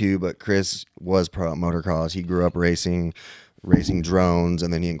Pod 2, but Chris was pro motocross. He grew up racing drones,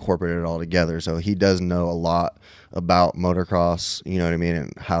 and then he incorporated it all together. So he does know a lot about motocross, you know what I mean,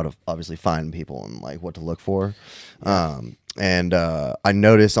 and how to obviously find people and like what to look for. And I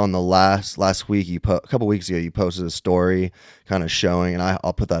noticed on the last week, a couple weeks ago, you posted a story kind of showing, and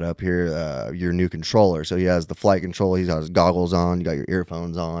I'll put that up here, your new controller. So he has the flight control, he's got his goggles on, you got your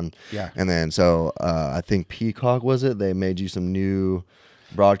earphones on. Yeah. And then so I think Peacock, was it? They made you some new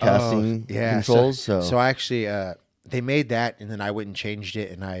broadcasting controls. So I actually they made that, and then I went and changed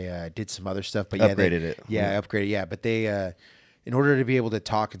it, and I did some other stuff. But upgraded it. Yeah, upgraded. Yeah, but they in order to be able to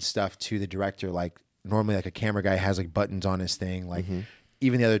talk and stuff to the director, like normally like a camera guy has like buttons on his thing, like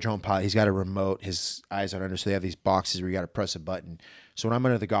even the other drone pilot, he's got a remote, his eyes aren't under, so they have these boxes where you got to press a button. So when I'm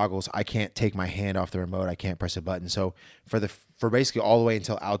under the goggles, I can't take my hand off the remote, I can't press a button. So for basically all the way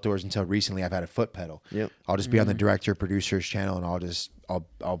until outdoors, until recently, I've had a foot pedal. I'll just be on the director producer's channel, and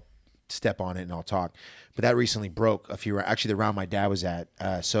I'll step on it and I'll talk. But that recently broke actually the round my dad was at.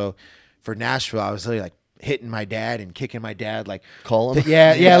 So for Nashville, I was literally like hitting my dad and kicking my dad, like call him,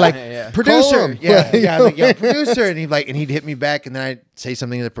 like producer, I was like, yo, producer, and he'd hit me back, and then I'd say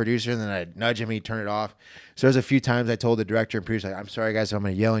something to the producer, and then I'd nudge him, and he'd turn it off. So there's a few times I told the director and producer, like, I'm sorry guys, if I'm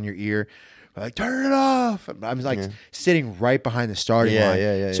gonna yell in your ear. I'm like, turn it off. I'm like sitting right behind the starting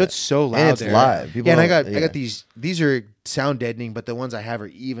line. So it's so loud. And it's there. live. And I got these are sound deadening, but the ones I have are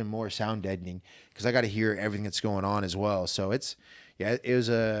even more sound deadening because I got to hear everything that's going on as well. So it's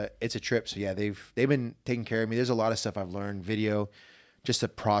a trip. So yeah, they've been taking care of me. There's a lot of stuff I've learned, video, just the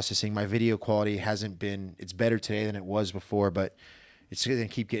processing. My video quality it's better today than it was before, but it's going to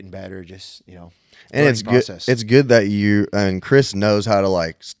keep getting better. Just, and it's process. Good. It's good that and Chris knows how to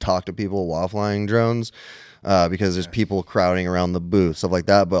like talk to people while flying drones. Because there's people crowding around the booth, stuff like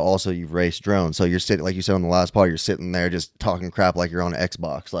that. But also you've raced drones, so you're sitting, like you said on the last pod, you're sitting there just talking crap like you're on an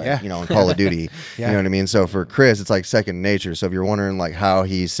Xbox, like on Call of Duty. You know what I mean? So for Chris, it's like second nature. So if you're wondering like how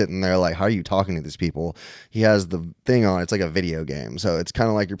he's sitting there, like how are you talking to these people? He has the thing on. It's like a video game, so it's kind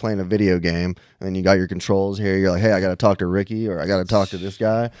of like you're playing a video game, and then you got your controls here. You're like, hey, I got to talk to Ricky, or I got to talk to this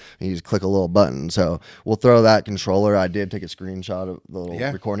guy, and you just click a little button. So we'll throw that controller. I did take a screenshot of the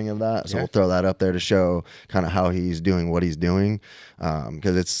little recording of that, so we'll throw that up there to show kind of how he's doing what he's doing,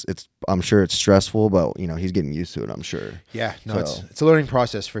 because it's I'm sure it's stressful, but you know, he's getting used to it, I'm sure. Yeah, no, it's a learning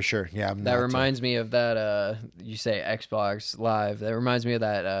process for sure. Yeah, that reminds me of that you say Xbox Live. That reminds me of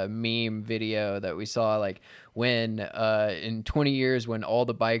that meme video that we saw, like when in 20 years when all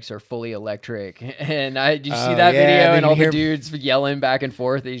the bikes are fully electric. And did you see that video and all the dudes yelling back and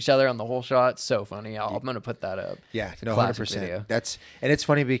forth at each other on the whole shot? So funny. I'm gonna put that up. Yeah, no, 100%. And it's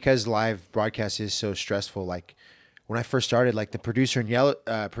funny because live broadcast is so stressful. Like when I first started, like the producer and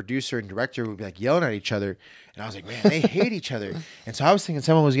director would be like yelling at each other, and I was like, man, they hate each other. And so I was thinking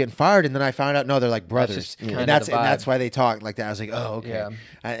someone was getting fired, and then I found out no, they're like brothers, and that's why they talk like that. I was like, oh, okay. Yeah.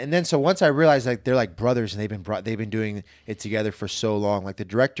 And then so once I realized like they're like brothers, and they've been doing it together for so long. Like the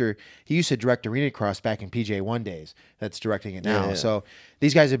director, he used to direct Arena Cross back in PJ1 days. That's directing it now. Yeah. So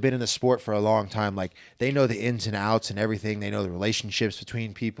these guys have been in the sport for a long time. Like they know the ins and outs and everything. They know the relationships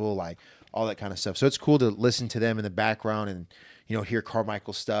between people, like all that kind of stuff. So it's cool to listen to them in the background and, you know, hear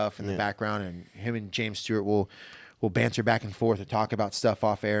Carmichael stuff in the background, and him and James Stewart will banter back and forth or talk about stuff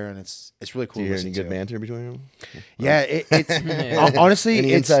off air, and it's really cool. Do you hear any good banter between them? Yeah, it's honestly,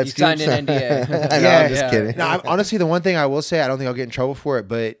 it's you signed an NDA. I'm just kidding. No, honestly, the one thing I will say, I don't think I'll get in trouble for it,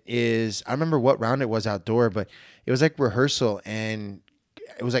 but is I remember what round it was outdoor, but it was like rehearsal, and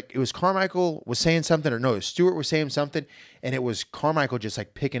it was Carmichael was saying something, or no, Stewart was saying something, and it was Carmichael just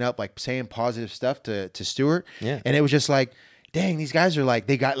like picking up, like saying positive stuff to Stewart. Yeah. And it was just like, dang, these guys are like,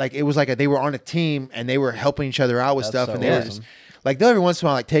 they got like, it was like they were on a team and they were helping each other out with stuff. So and they were just like, they'll every once in a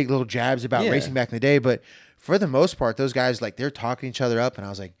while like take little jabs about racing back in the day, but for the most part, those guys, like they're talking each other up, and I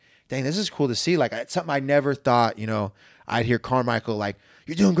was like, dang, this is cool to see. Like it's something I never thought, you know, I'd hear Carmichael like,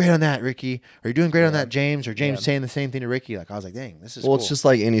 you're doing great on that, Ricky, or you're doing great on that, James, or James saying the same thing to Ricky. Like I was like, dang, this is cool. It's just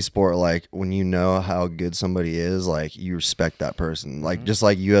like any sport. Like when you know how good somebody is, like you respect that person. Like just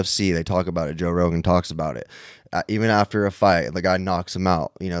like UFC, they talk about it. Joe Rogan talks about it. Even after a fight, the guy knocks him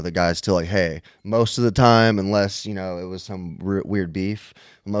out. You know, the guy's still like, hey, most of the time, unless, you know, it was some weird beef,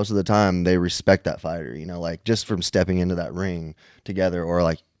 most of the time they respect that fighter, you know, like just from stepping into that ring together, or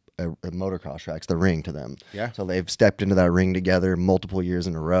like a motocross track's the ring to them. Yeah. So they've stepped into that ring together multiple years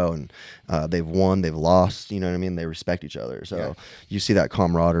in a row, and they've won, they've lost, you know what I mean? They respect each other. So you see that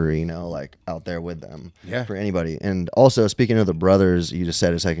camaraderie, you know, like out there with them for anybody. And also, speaking of the brothers, you just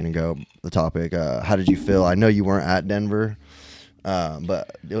said a second ago, the topic, how did you feel? I know you weren't at Denver,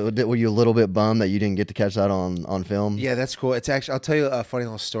 but were you a little bit bummed that you didn't get to catch that on film? Yeah, that's cool. It's actually, I'll tell you a funny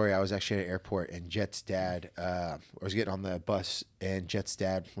little story. I was actually at an airport, and Jet's dad, I was getting on the bus, and Jet's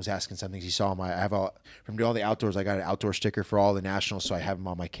dad was asking something. He saw from doing all the outdoors, I got an outdoor sticker for all the nationals, so I have them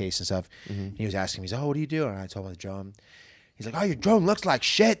on my case and stuff. And he was asking me, he's like, oh, what do you do? And I told him the drone. He's like, oh, your drone looks like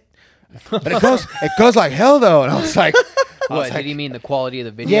shit, but it goes like hell though. And I was like, what did he mean? The quality of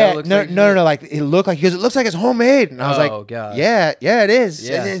the video? Yeah, looks no. Like it looked like, because it looks like it's homemade. And I was like, God. Yeah, it is.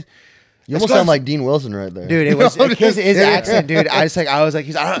 Yeah. It is. You almost sound like Dean Wilson right there, dude. It was his accent, dude. I was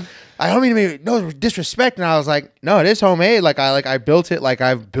like, I don't mean to be no disrespect. And I was like, no, it is homemade. I built it. Like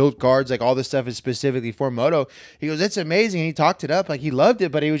I've built guards. Like all this stuff is specifically for Moto. He goes, it's amazing. And he talked it up. Like he loved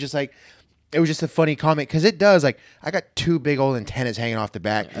it, but he was just like, it was just a funny comment, because it does, like, I got two big old antennas hanging off the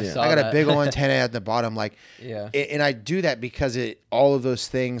back. I got a big old antenna at the bottom, like, and I do that because all of those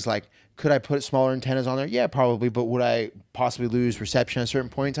things, like, could I put smaller antennas on there? Yeah, probably, but would I possibly lose reception at a certain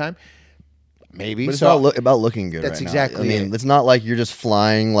point in time? Maybe. But it's not about looking good. That's right exactly. Now. I mean, it's not like you're just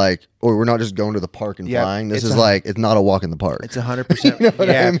flying, like, or we're not just going to the park and flying. This is like, it's not a walk in the park. It's 100%. You know what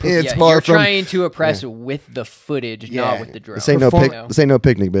I mean? It's far you're from trying to oppress with the footage, not with the drone. This ain't no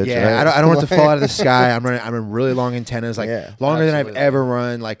picnic, bitch. Yeah, right? I don't want it to fall out of the sky. I'm running really long antennas, like longer than I've ever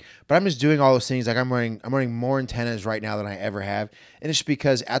run. Like, but I'm just doing all those things. Like I'm running more antennas right now than I ever have, and it's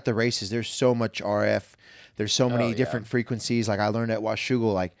because at the races there's so much RF. There's so many different frequencies. Like I learned at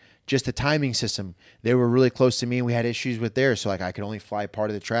Washougal, like just the timing system. They were really close to me, and we had issues with theirs, so like I could only fly part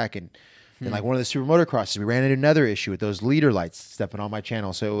of the track. And like one of the Super Motocrosses, we ran into another issue with those leader lights stepping on my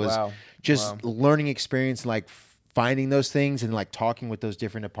channel. So it was just learning experience, and like finding those things and like talking with those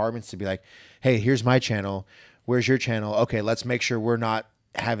different departments to be like, hey, here's my channel. Where's your channel? Okay, let's make sure we're not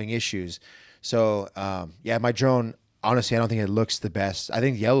having issues. So my drone, honestly, I don't think it looks the best. I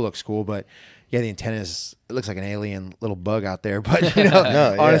think yellow looks cool, but the antennas, it looks like an alien little bug out there. But, you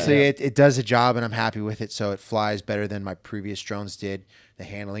know, honestly, it does the job, and I'm happy with it. So it flies better than my previous drones did, the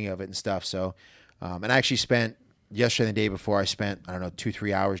handling of it and stuff. So, and I actually spent yesterday and the day before, I spent, I don't know,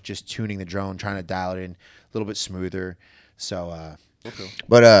 2-3 hours just tuning the drone, trying to dial it in a little bit smoother. So,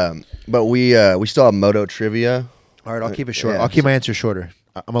 but we still have Moto trivia. All right, I'll keep it short. I'll keep my answer shorter.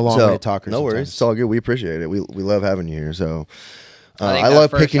 I'm a long way talker. No worries. It's all good. We appreciate it. We love having you here. So, I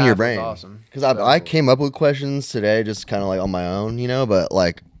love picking your brain awesome. because I came up with questions today just kind of like on my own, you know, but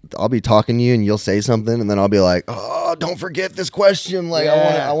like I'll be talking to you and you'll say something and then I'll be like, oh, don't forget this question. Like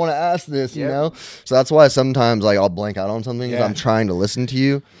I want to ask this, you know? So that's why sometimes like I'll blank out on something because I'm trying to listen to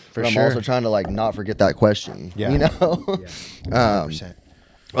you. But I'm also trying to like not forget that question, you know? 100%.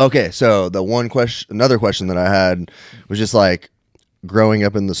 Okay. So another question that I had was just like growing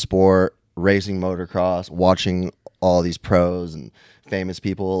up in the sport, racing motocross, watching all these pros and famous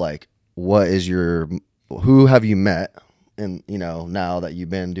people, like who have you met? And you know, now that you've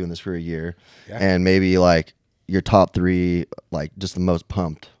been doing this for a year, and maybe like your top 3, like just the most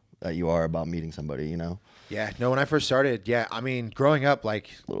pumped that you are about meeting somebody, you know? Yeah, no, when I first started, I mean, growing up, like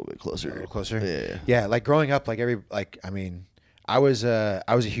a little bit closer. Yeah, like growing up, like I mean, I was a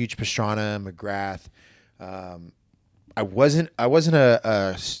huge Pastrana, McGrath. I wasn't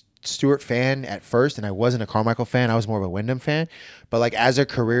a Stewart fan at first, and I wasn't a Carmichael fan. I was more of a Wyndham fan. But like as their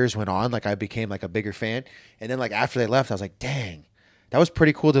careers went on, like I became like a bigger fan. And then like after they left, I was like, dang, that was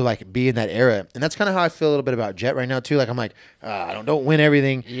pretty cool to like be in that era. And that's kind of how I feel a little bit about Jet right now too. Like I'm like, I don't win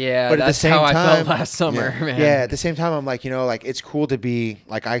everything. Yeah, but that's at the same how time, I felt last summer, man. Yeah, at the same time, I'm like, you know, like it's cool to be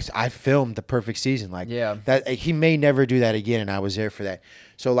like I filmed the perfect season. Like that he may never do that again, and I was there for that.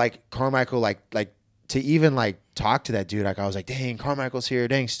 So like Carmichael, like to even like talk to that dude, like I was like, dang, Carmichael's here,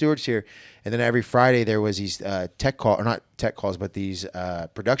 dang, Stewart's here. And then every Friday there was these not tech calls, but these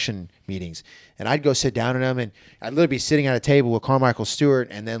production meetings. And I'd go sit down in them, and I'd literally be sitting at a table with Carmichael, Stewart,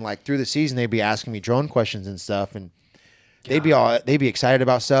 and then like through the season they'd be asking me drone questions and stuff, and they'd be excited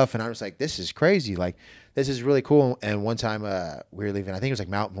about stuff, and I was like, this is crazy, like this is really cool. And one time we were leaving, I think it was like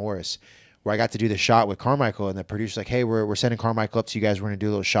Mount Morris, where I got to do the shot with Carmichael, and the producer's like, hey, we're sending Carmichael up to you guys, we're gonna do a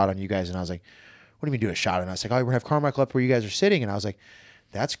little shot on you guys. And I was like, what do you mean do a shot? And I was like, oh, we're gonna have Carmichael up where you guys are sitting. And I was like,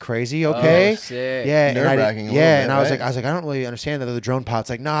 that's crazy. Okay. Oh, sick. Yeah. And I was like, I don't really understand that the drone pilot's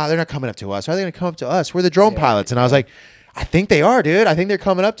like, nah, they're not coming up to us. Why are they gonna come up to us? We're the drone pilots. And I was like, I think they are, dude. I think they're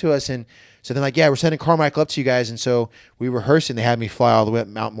coming up to us. And so then like, we're sending Carmichael up to you guys. And so we rehearsed, and they had me fly all the way up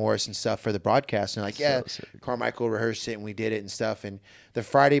Mount Morris and stuff for the broadcast. And like, Carmichael rehearsed it and we did it and stuff. And the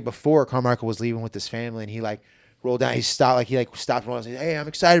Friday before, Carmichael was leaving with his family, and he like rolled down. He stopped and was like, hey, I'm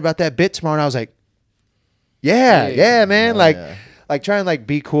excited about that bit tomorrow. And I was like, yeah, man. Like try and like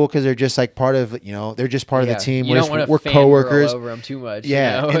be cool because they're just like part of, you know, they're just part of the team. We're coworkers. Over them too much.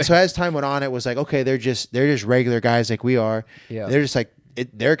 Yeah. You know? And so as time went on, it was like, okay, they're just regular guys like we are. Yeah. They're just like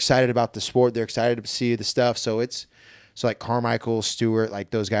they're excited about the sport. They're excited to see the stuff. So like Carmichael, Stewart,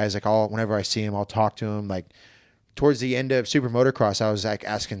 like those guys, like whenever I see him, I'll talk to him. Like towards the end of Super Motocross, I was like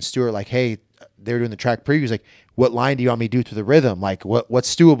asking Stewart, like, hey, they were doing the track previews, like, what line do you want me to do to the rhythm? Like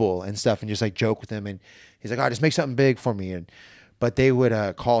what's doable and stuff, and just like joke with him. And he's like, oh, just make something big for me. But they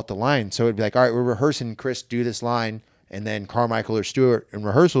would call it the line. So it'd be like, all right, we're rehearsing, Chris, do this line. And then Carmichael or Stewart in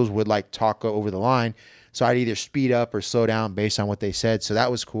rehearsals would like talk over the line. So I'd either speed up or slow down based on what they said. So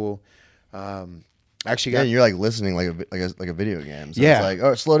that was cool. Actually, you're like listening like a video game. So it's like,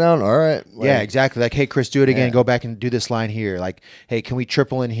 oh, slow down. All right. Like, yeah, exactly. Like, hey, Chris, do it again. Go back and do this line here. Like, hey, can we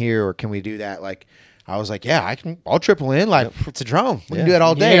triple in here, or can we do that? Like, I was like, I'll triple in. Like, it's a drone. We can do that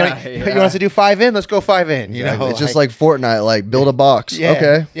all day. You want us to do 5 in? Let's go 5 in. You know, it's just like Fortnite. Like, build a box. Yeah,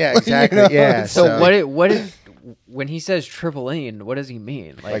 okay. Yeah, exactly. You know? Yeah. So what is when he says triple in? What does he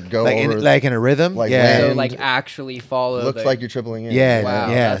mean? Like go like over, in a rhythm. Like so like actually follow. Looks like you're tripling in. Yeah. Wow.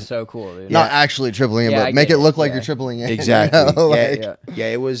 Yeah. That's so cool, dude. Not actually tripling in, but make it look like you're tripling in. Exactly. You know?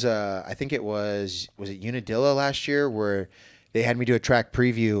 It was. I think it was it Unadilla last year where they had me do a track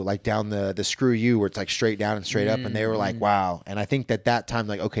preview like down the screw U where it's like straight down and straight up, and they were like, wow. And I think that time,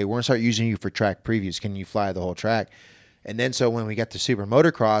 like, okay, we're gonna start using you for track previews. Can you fly the whole track? And then so when we got to Super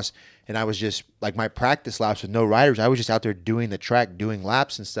Motocross, and I was just like my practice laps with no riders, I was just out there doing the track, doing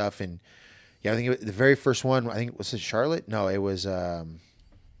laps and stuff. And I think the very first one, I think was it Charlotte? No, it was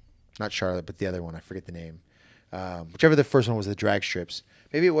not Charlotte, but the other one. I forget the name. Whichever the first one was, the drag strips.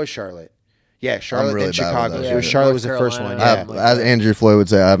 Maybe it was Charlotte. Yeah, Charlotte really and Chicago. That, Charlotte was the first one. Yeah. As Andrew Floyd would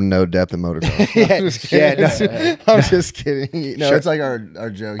say, I have no depth in motocross. I'm just kidding. No, it's like our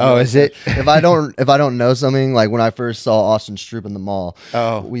joke. Oh, is it? If I don't know something, like when I first saw Austin Stroop in the mall,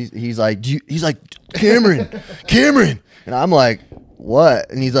 he's like, Cameron, and I'm like,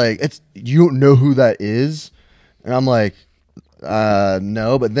 what? And he's like, you don't know who that is? And I'm like,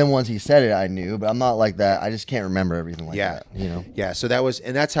 no, but then once he said it, I knew, but I'm not like that. I just can't remember everything like that, you know? Yeah, so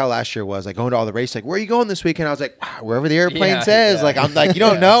that's how last year was, like going to all the races, like, where are you going this weekend? I was like, wherever the airplane says, like, I'm like, you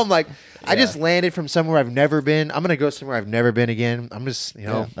don't know? I'm like, I just landed from somewhere I've never been. I'm going to go somewhere I've never been again. I'm just,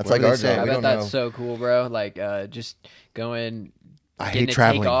 that's like our job. I bet that's so cool, bro. Like, just going getting to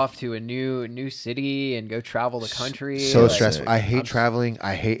traveling. take off to a new city and go travel the country. So like, stressful. I hate traveling.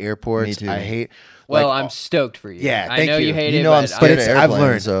 I hate airports. Me too. I hate. Well, like, I'm stoked for you. Yeah, I thank know you. you hate You it, know I'm but scared But of I've airplanes,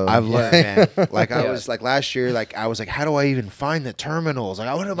 learned. so- I've learned, man. Like I Yeah. was like last year. Like I was like, how do I even find the terminals?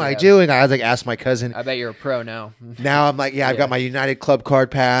 Like, what am I doing? I was like, asked my cousin. I bet you're a pro now. Now I'm like, I've got my United Club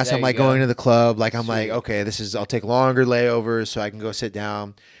card pass. There I'm you like go. going to the club. Like I'm like, Sweet. okay, I'll take longer layovers so I can go sit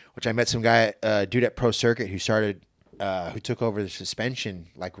down. Which I met some guy, dude at Pro Circuit who took over the suspension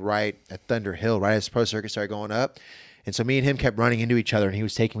like right at Thunder Hill, right as Pro Circuit started going up. And so me and him kept running into each other, and he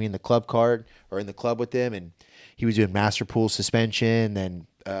was taking me in the club card or in the club with him, and he was doing Master Pool suspension. And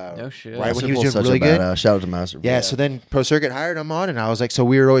No shit. right when he Master was Pool's doing such a really good. badass. Shout out to Master Pool. Yeah, so then Pro Circuit hired him on, and I was like, so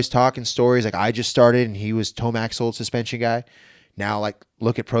we were always talking stories. Like I just started, and he was Tomac's old suspension guy. Now, like,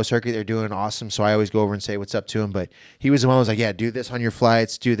 look at Pro Circuit, they're doing awesome. So I always go over and say what's up to him. But he was the one who was like, yeah, do this on your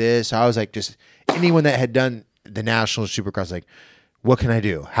flights, do this. I was like, just anyone that had done the National Supercross, like, what can I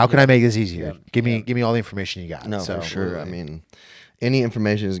do? How can I make this easier? Give me all the information you got. No, So, for sure. I mean, any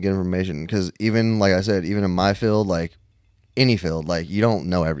information is good information because even like I said, even in my field, like any field, like you don't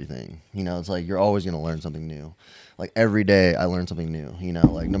know everything. You know, it's like you're always going to learn something new. Like every day I learn something new, you know,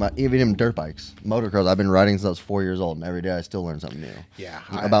 like no matter, even in dirt bikes, motocross, I've been riding since I was 4 years old, and every day I still learn something new. Yeah,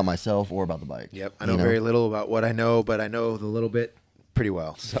 about myself or about the bike. Yep, I know very little about what I know, but I know the little bit pretty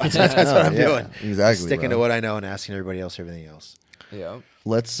well. So that's what I'm doing. Exactly, Sticking bro. to what I know and asking everybody else everything else. Yeah.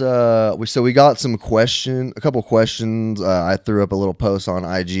 Let's we got a couple questions. I threw up a little post on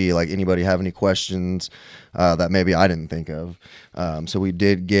IG, like anybody have any questions that maybe I didn't think of. So we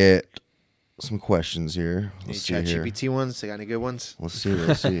did get some questions here. Any Let's see here. ChatGPT ones? They got any good ones? Let's see.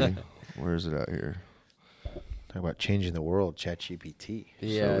 Where is it out here? Talk about changing the world, ChatGPT.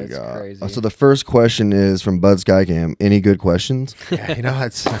 Yeah, we it's got, crazy. so the first question is from Buddsskycam. Any good questions? Yeah, you know,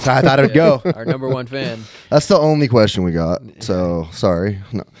 that's how I thought it would go. Our number one fan. That's the only question we got. So sorry.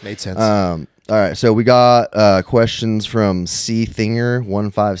 No. Made sense. All right, so we got questions from C Thinger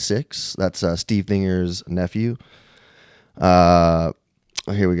 156. That's Steve Thinger's nephew.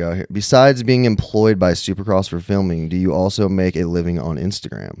 Here we go. Besides being employed by Supercross for filming, do you also make a living on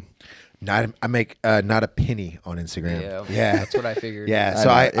Instagram? I make not a penny on Instagram. Yeah, that's what I figured. Yeah, I so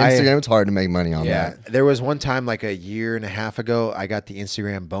know. Instagram, it's hard to make money on yeah, that. there was one time like a year and a half ago, I got the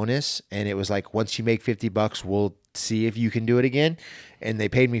Instagram bonus, and it was like, once you make $50, we'll see if you can do it again. And they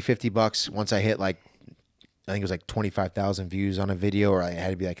paid me $50 once I hit like, I think it was like 25,000 views on a video, or I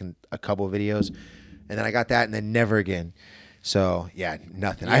had to be like in a couple of videos, and then I got that, and then never again. So yeah,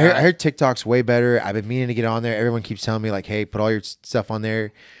 nothing. Yeah. I heard TikTok's way better. I've been meaning to get on there. Everyone keeps telling me like, hey, put all your stuff on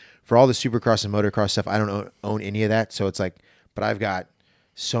there. For all the Supercross and Motocross stuff, I don't own any of that. So it's like, but I've got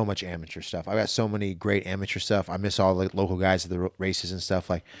so much amateur stuff. I've got so many great amateur stuff. I miss all the local guys at the races and stuff.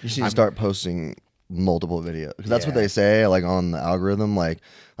 Like, You should start posting multiple videos because that's what Yeah. they say, like on the algorithm. Like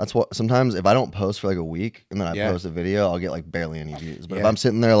that's what sometimes if I don't post for like a week and then I post a video, I'll get like barely any views. But if I'm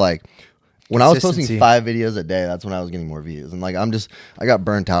sitting there like when I was posting Consistency. 5 videos a day, that's when I was getting more views. And like I got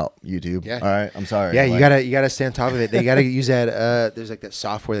burnt out YouTube. Yeah. All right, I'm sorry. yeah, Like, you gotta stay on top of it. They gotta use that. There's like that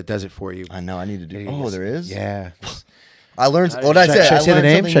software that does it for you. I know I need to do. Yeah, Oh, there is. Yeah. I learned. What I Should I- said. should I say the learned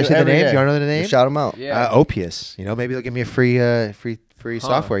name? something Should I new say the every name? day. Do you wanna know the name? Just shout them out. Yeah. Opius. You know, maybe they'll give me a free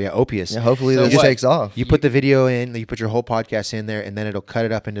software. Yeah, Opius. Yeah, hopefully So this what? takes off. You put the video in, you put your whole podcast in there, and then it'll cut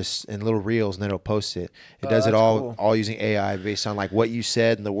it up into in little reels, and then it'll post it. It does it that's all cool. using AI based on like what you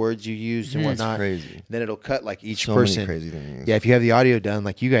said and the words you used and whatnot. crazy. Then it'll cut like each So many person. crazy things. Yeah, if you have the audio done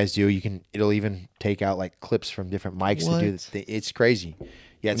like you guys do, it'll even take out like clips from different mics to do What? the It's crazy.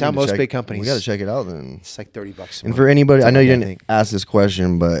 Yeah, it's We how need to most check- big companies. We got to check it out then. It's like $30 a And month. for anybody, I know you Something didn't think. ask this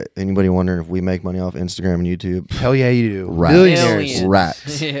question, but anybody wondering if we make money off Instagram and YouTube? Hell yeah, you do. Rat. Millionaires. Millions.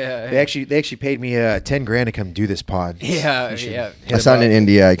 Rats. Yeah. They actually paid me $10,000 to come do this pod. Yeah. You should Yeah. hit I 'em signed up. an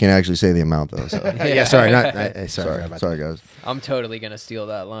NDA. I can't actually say the amount though. So. Yeah, sorry, sorry, about Sorry, guys. I'm totally gonna steal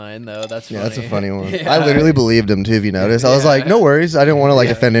that line though. That's funny. Yeah, that's a funny one. Yeah. I literally believed him too. If you notice, I was like, "No worries." I didn't want to like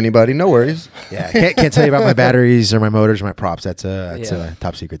offend anybody. No worries. Yeah, can't tell you about my batteries or my motors or my props. That's Yeah.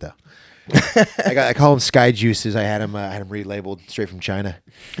 top secret though. I call them Sky Juices. I had them relabeled straight from China.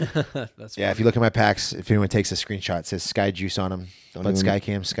 That's Yeah, if you look at my packs, if anyone takes a screenshot, it says Sky Juice on them. Don't But even-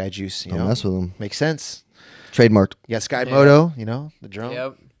 Skycam, Sky Juice. You Don't know, mess with them. makes sense. Trademarked. You got Sky Yeah. Moto. You know, the drone.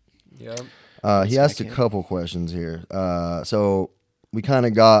 Yep. Yep. He asked a Skycam. couple couple questions here. So we kind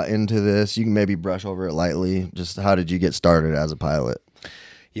of got into this. You can maybe brush over it lightly. Just how did you get started as a pilot?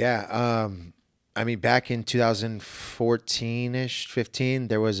 Yeah. I mean, back in 2014-ish, 15,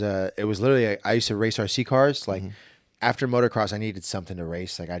 it was literally, I used to race RC cars. Like after motocross, I needed something to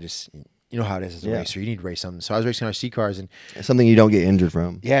race. Like you know how it is as a racer. You need to race something. So I was racing RC cars, and something you don't get injured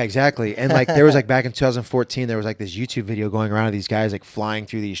from. Yeah, exactly. And like there was like back in 2014, there was like this YouTube video going around of these guys like flying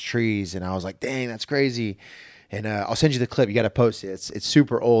through these trees, and I was like, dang, that's crazy. And I'll send you the clip. You got to post it. It's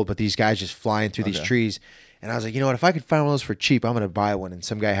super old, but these guys just flying through these trees. And I was like, you know what? If I could find one of those for cheap, I'm gonna buy one. And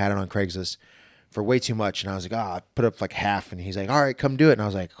some guy had it on Craigslist for way too much, and I was like, I put up like half. And he's like, all right, come do it. And I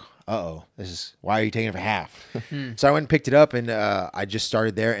was like, uh-oh, why are you taking it for half? So I went and picked it up, and I just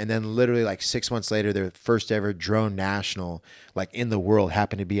started there. And then literally like 6 months later, the first ever drone national like in the world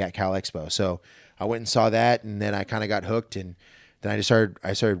happened to be at Cal Expo. So I went and saw that, and then I kind of got hooked, and then I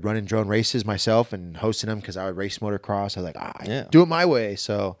started running drone races myself and hosting them because I would race motocross. I was like, do it my way.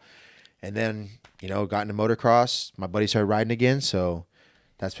 So, and then, you know, got into motocross. My buddy started riding again. So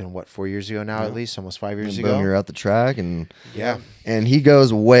that's been what, 4 years ago now, at least almost 5 years ago. Boom, you're at the track, and and he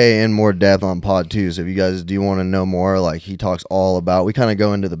goes way in more depth on pod too. So if you guys do want to know more, like he talks all about. We kind of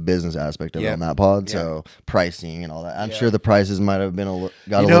go into the business aspect of it on that pod, so pricing and all that. I'm sure the prices might have been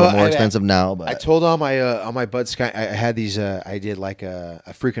got a little more expensive now. But I told on my Buddsskycam, I had these. I did like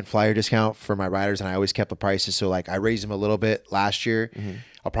a frequent flyer discount for my riders, and I always kept the prices. So like I raised them a little bit last year.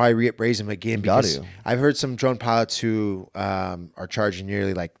 I'll probably raise them again because I've heard some drone pilots who are charging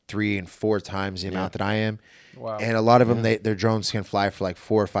nearly like 3 and 4 times the amount that I am. Wow. And a lot of them, their drones can fly for like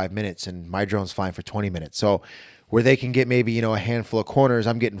 4 or 5 minutes, and my drone's flying for 20 minutes. So where they can get maybe, you know, a handful of corners,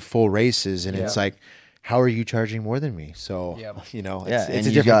 I'm getting full races, and it's like, how are you charging more than me? So, you know, it's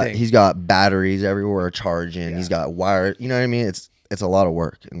a different thing. He's got batteries everywhere charging. He's got wire. You know what I mean? It's a lot of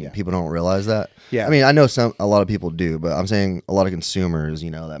work, and people don't realize that. I mean, I know a lot of people do, but I'm saying a lot of consumers,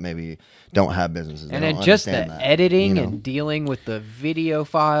 you know, that maybe don't have businesses. And then just the editing and dealing with the video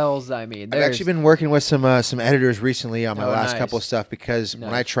files. I mean, I've actually been working with some editors recently on my last couple of stuff, because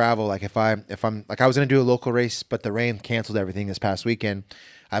when I travel, like if I'm like, I was gonna do a local race, but the rain canceled everything this past weekend.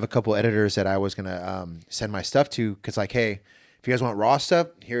 I have a couple editors that I was gonna send my stuff to, because like, hey, if you guys want raw stuff,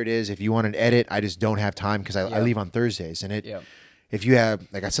 here it is. If you want an edit, I just don't have time because I leave on Thursdays, and if you have,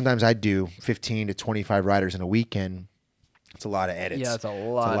 like, sometimes I do 15 to 25 riders in a weekend, it's a lot of edits. Yeah, it's a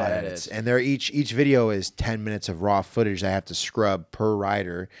lot of edits. And they're each video is 10 minutes of raw footage I have to scrub per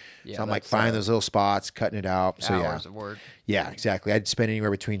rider. So I'm like finding those little spots, cutting it out. So hours of work. Yeah, exactly. I'd spend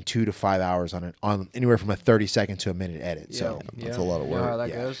anywhere between 2 to 5 hours on anywhere from a 30-second to a minute edit. So that's a lot of work. You know how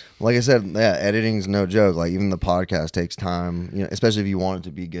that goes? Like I said, editing's no joke. Like even the podcast takes time, you know, especially if you want it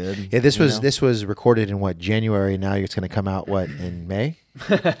to be good. Yeah, this was recorded in what, January, and now it's going to come out what, in May?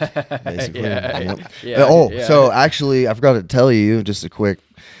 Basically. So actually, I forgot to tell you just a quick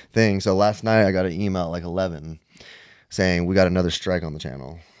thing. So last night I got an email at like 11 saying we got another strike on the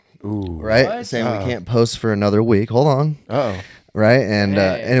channel. Ooh, right? What? Saying we can't post for another week. Hold on. Right, and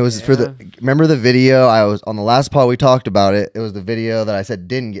it was for the. Remember the video? I was on the last pod. We talked about it. It was the video that I said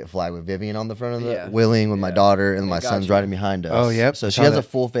didn't get flagged with Vivian on the front of the wheeling with my daughter, and my son's riding behind us. Oh, yep. So she has a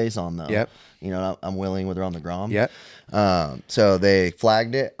full face on though. Yep. You know, I'm wheeling with her on the Grom. Yep. So they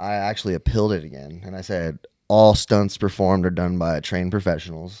flagged it. I actually appealed it again, and I said all stunts performed are done by trained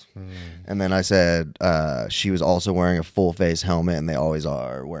professionals. And then I said she was also wearing a full face helmet, and they always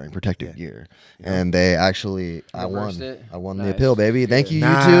are wearing protective gear. And they actually, I won the appeal, baby. Thank you, you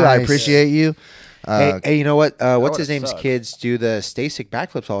two. I appreciate you. Hey, you know what? What's his name's kids do the Stasic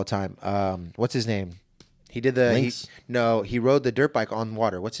backflips all the time. What's his name? He did he rode the dirt bike on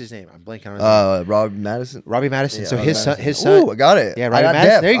water. What's his name? I'm blanking on his name. Robbie Madison. Robbie Madison. Yeah, so his son. Ooh, I got it. Yeah, Robbie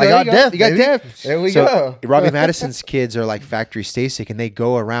Madison. There you go. You got Dev. There we go. Robbie Madison's kids are like factory Stasic, and they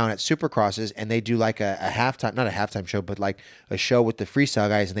go around at Supercrosses, and they do like a halftime, not a halftime show, but like a show with the freestyle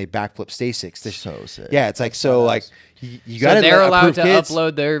guys, and they backflip Stasics. They're so sick. Yeah, it's like so like. You got to. They're allowed to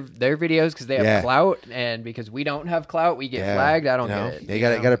upload their videos because they have clout, and because we don't have clout, we get flagged. I don't get it. They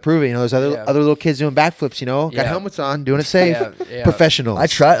got to prove it. You know, there's other little kids doing backflips. You know, got helmets on, doing it safe. Professionals. I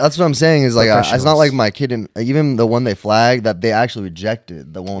try. That's what I'm saying. Is like it's not like my kid and even the one they flagged that they actually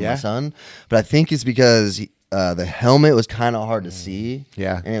rejected, the one with my son. But I think it's because the helmet was kind of hard to see.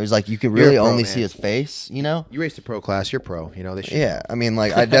 Yeah, and it was like you could really only see his face. You know, you raced a pro class. You're pro. You know this shit. Yeah, I mean,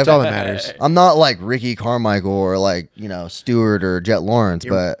 like I that's all that matters. I'm not like Ricky Carmichael or like Stewart or Jet Lawrence,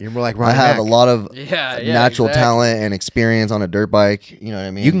 but you're more like I have a lot of natural talent and experience on a dirt bike. You know what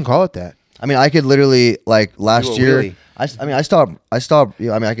I mean? You can call it that. I mean, I could literally like last year. I stopped. I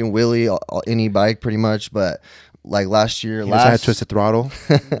mean, I can wheelie any bike pretty much, but. Like last year, he knows how to twist the throttle.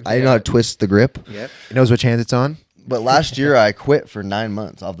 I know how to twist the grip. Yep. He knows which hands it's on. But last year I quit for 9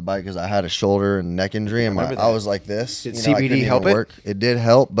 months off the bike because I had a shoulder and neck injury, and I was like this. Did I CBD couldn't help even it? work. It did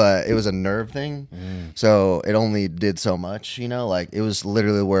help, but it was a nerve thing, so it only did so much. Like it was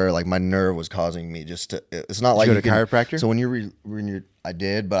literally where like my nerve was causing me just to. It's not like you go to a chiropractor. So when you're, I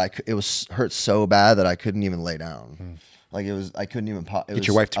did, but it was hurt so bad that I couldn't even lay down. Like I couldn't even pop. Get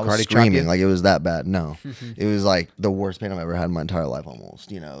your wife to I was karate chop screaming you? like it was that bad. No, it was like the worst pain I've ever had in my entire life.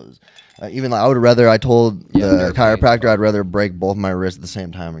 Almost, it was, even like I would rather. I told the chiropractor I'd rather break both my wrists at the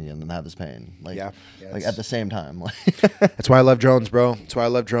same time again than have this pain. Like, like at the same time. That's why I love drones, bro. That's why I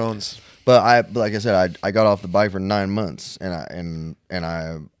love drones. But like I said, I got off the bike for 9 months, and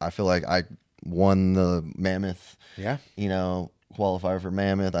I feel like I won the Mammoth. Yeah. Qualifier for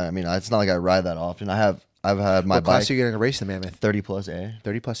Mammoth. I mean, it's not like I ride that often. I've had my What class bike. are you going to race the Mammoth? 30 plus A.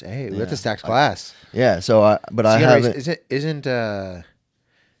 30 plus A. Yeah. That's a stacked class. Yeah. So I haven't. Isn't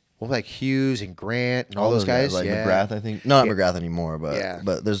like Hughes and Grant and all those guys? like McGrath, I think. Not McGrath anymore,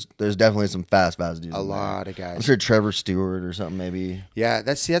 but there's definitely some fast dudes. A lot of guys. I'm sure Trevor Stewart or something maybe. Yeah,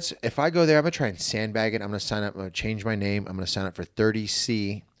 that's if I go there, I'm gonna try and sandbag it. I'm gonna sign up. I'm gonna change my name. I'm gonna sign up for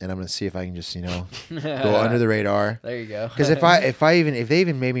 30C, and I'm gonna see if I can just go under the radar. There you go. Because if they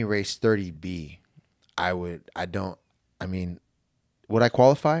even made me race 30B, would I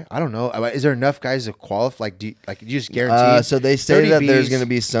qualify? I don't know. Is there enough guys to qualify? Like, do you just guarantee? So they say that 30Bs, there's going to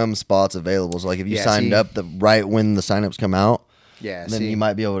be some spots available. So like if you signed up right when the signups come out, then you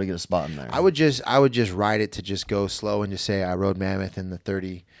might be able to get a spot in there. I would just ride it to just go slow and just say I rode Mammoth in the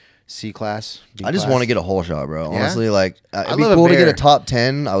 30C class. I just want to get a whole shot, bro. Yeah? Honestly, like it'd be cool to get a top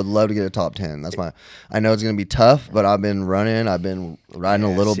 10. I would love to get a top 10. I know it's going to be tough, but I've been riding a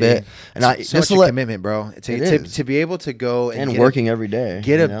little bit, and so much a commitment, bro. To be able to go and working every day,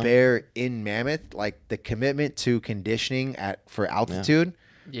 get a bear in Mammoth, like the commitment to conditioning for altitude.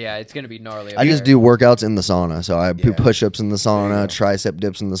 Yeah, it's gonna be gnarly. I just do workouts in the sauna, so I do push-ups in the sauna, tricep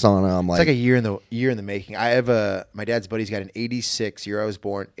dips in the sauna. It's like a year in the making. I have my dad's buddy's got an 86 year I was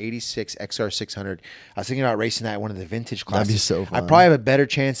born 86 XR 600. I was thinking about racing that at one of the vintage classes. That'd be so fun. I probably have a better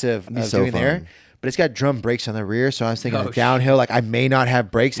chance of doing there. But it's got drum brakes on the rear, so I was thinking downhill. Like I may not have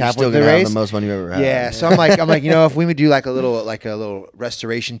brakes halfway through the race. Have the most fun you ever had. Yeah, so I'm like, if we would do like a little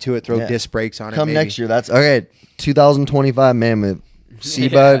restoration to it, throw disc brakes on it. Come next year. That's okay. 2025 Mammoth,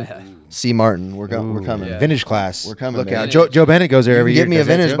 C-Bud, C Martin. We're coming. Yeah. Vintage class. We're coming. Look out. Joe Bennett goes there every year. Give me a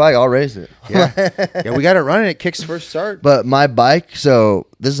vintage bike. I'll race it. Yeah, we got it running. It kicks first start. But my bike. So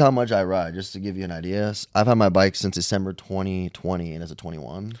this is how much I ride. Just to give you an idea, I've had my bike since December 2020, and it's a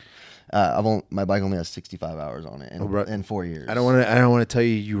 21. My bike only has 65 hours on it in 4 years. I don't want to tell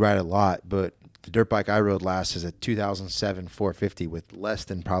you ride a lot, but the dirt bike I rode last is a 2007 450 with less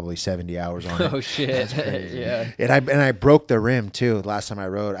than probably 70 hours on it. Oh shit! Yeah. And I broke the rim too. Last time I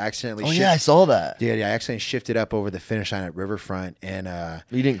rode, I accidentally. I saw that. Yeah, I accidentally shifted up over the finish line at Riverfront, and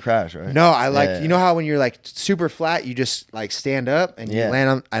you didn't crash, right? No, you know how when you're like super flat, you just like stand up and you land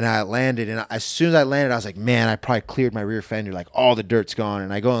on. And I landed, and as soon as I landed, I was like, man, I probably cleared my rear fender. Like all the dirt's gone,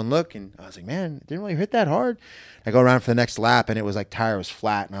 and I go and look, and I was like, man, it didn't really hit that hard. I go around for the next lap, and it was like tire was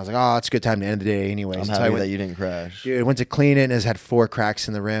flat, and I was like, oh, it's a good time to end the day anyway. I'm happy that you didn't crash. Dude, I went to clean it, and it had 4 cracks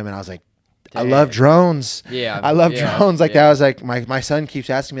in the rim, and I was like, I love drones. Yeah, I love drones like that. I was like, my son keeps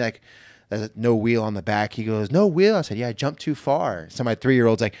asking me like, there's no wheel on the back. He goes, no wheel. I said, yeah, I jumped too far. So my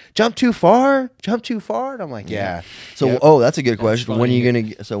 3-year-old's like, jump too far, and I'm like, yeah. So that's a good question. When are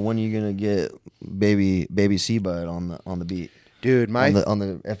you gonna get baby C-Bud on the beat? Dude, on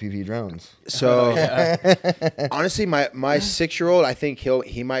the FPV drones. So honestly, my 6-year-old, I think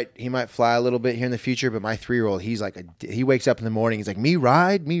he might fly a little bit here in the future, but my 3-year-old, he's like he wakes up in the morning, he's like, me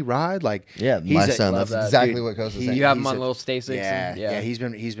ride, like my son. That's exactly what Costa's saying. You have him on little Stasics. Yeah. He's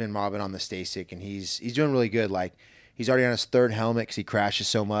been mobbing on the Stasic, and he's doing really good. Like he's already on his 3rd helmet because he crashes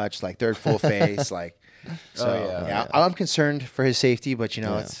so much. Like 3rd full face, like. So I'm concerned for his safety, but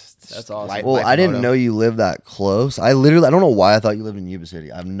that's awesome. Well, I didn't know you lived that close. I don't know why I thought you lived in Yuba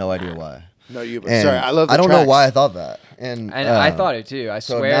City. I have no idea why. No, sorry, I love. I don't know why I thought that. And I thought it too. I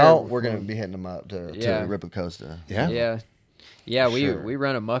swear. So now we're gonna be hitting them up to rip a Costa. Yeah. We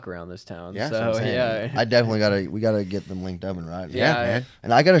run a muck around this town. Yeah, so yeah. I definitely gotta get them linked up and riding. Yeah, man.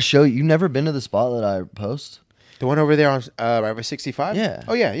 And I gotta show you. Never been to the spot that I post. The one over there on River 65? Yeah.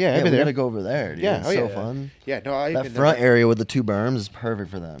 Oh, yeah. We got to go over there, dude. Yeah. It's so fun. Yeah. No, that front area with the 2 berms is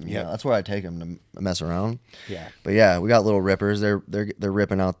perfect for them. Yeah. That's where I take them to mess around. Yeah. But yeah, we got little rippers. They're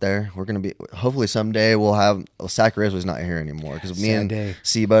ripping out there. We're going to be, hopefully someday we'll have, Sac Rizzo's not here anymore because me and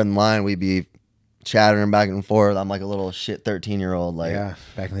C-Bud and Line, we'd be chattering back and forth. I'm like a little shit 13-year-old. Like, Yeah,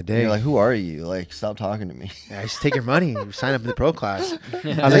 back in the and day. you're like, who are you? Like, stop talking to me. I just take your money. Sign up in the pro class. I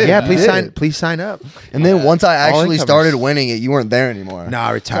was like, yeah, please sign up. And then once I actually incomers. started winning it, you weren't there anymore. Nah,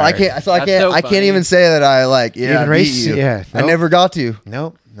 I So I retired. can't. So I That's can't. so I can't funny. even say that I like. Yeah, even I beat race. you. Yeah, I nope. never got to.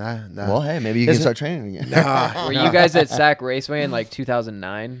 Nope. Nah. Well, hey, maybe you can Isn't- start training again. Nah, Were nah. you guys at SAC Raceway in like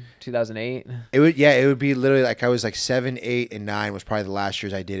 2009, 2008? It would be literally like I was like 7, 8, and 9 was probably the last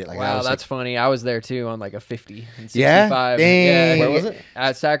years I did it. Like I Wow, was that's like, funny. I was there too on like a 50 and 65. Yeah? Dang. Where was it?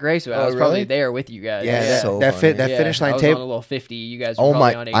 At SAC Raceway. I Oh, was probably really? there with you guys. yeah, So that funny. finish line I was tape. on a little 50. You guys were Oh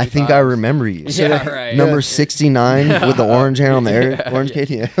probably my! on 85. I think I remember you. Yeah, right. Number 69 with the orange hair on the orange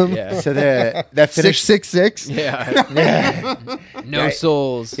Yeah. KTM. Yeah. So that finish. 666. Yeah. Yeah. No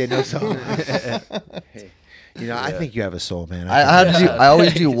souls. Yeah, no soul. Hey, you know, I think you have a soul, man. I have to do. I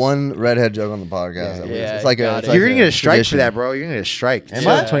always do one redhead joke on the podcast. at least. Yeah, It's like a. got It's it. like You're gonna get a strike tradition. for that, bro. You're gonna get a strike. Am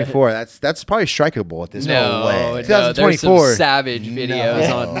I? 24. That's probably strikeable at this point. No, way. no, there's 2024. some savage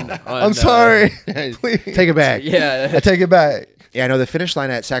videos on I'm sorry. Please. Take it back. Yeah. I take it back. Yeah, I know the finish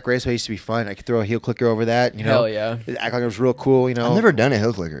line at Sac Raceway used to be fun. I could throw a heel clicker over that. You know, Hell yeah. act like it was real cool. You know, I've never done a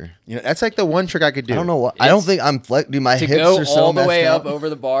hill clicker. You know, that's like the one trick I could do. I don't know what. I don't It's- think I'm dude, my To hips go are so all the way messed up over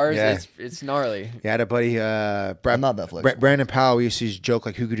the bars, Yeah. it's gnarly. Yeah, I had a buddy, I'm not that flexible. Brandon Powell. We used to joke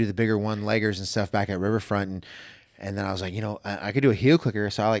like who could do the bigger one-leggers and stuff back at Riverfront, and then I was like, you know, I could do a heel clicker,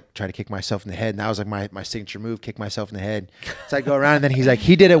 so I like try to kick myself in the head, and that was like my signature move, kick myself in the head. So I go around, and then he's like,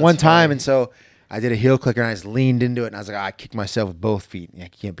 he did it one time, and so I did a heel clicker, and I just leaned into it, and I was like, I kicked myself with both feet. Yeah, you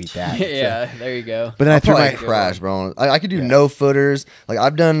can't beat that. Yeah, there you go. But then I threw Probably my crash, bro. I could do no footers. Like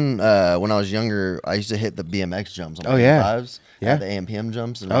I've done when I was younger. I used to hit the BMX jumps on Oh, yeah. 5s. Yeah. The AMPM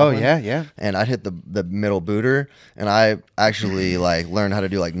jumps. In Oh Rockland. yeah. And I'd hit the middle booter, and I actually like learned how to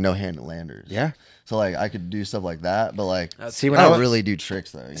do like no hand landers. Yeah. So like I could do stuff like that, but like See, I when don't I was- really do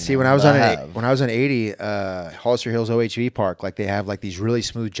tricks though. See, when I was on 80, Hollister Hills OHV Park, like they have like these really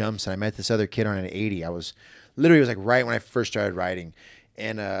smooth jumps, and I met this other kid on an 80. I was literally it was like right when I first started riding,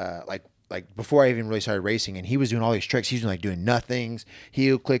 and like before I even really started racing, and he was doing all these tricks. He was doing nothings,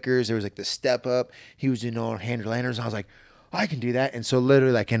 heel clickers. There was like the step up. He was doing all hand landers. And I was like, I can do that. And so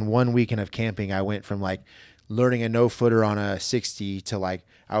literally like in one weekend of camping, I went from like learning a no footer on a 60 to like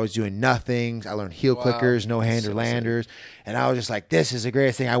I was doing nothings. I learned heel clickers, no hander landers, and I was just like, "This is the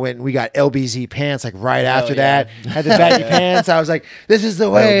greatest thing." I went and we got LBZ pants like right after yeah. that. Had the baggy pants. I was like, "This is the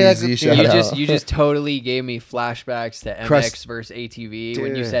way." LBZ That's- shout out. You just totally gave me flashbacks to MX Crust- versus ATV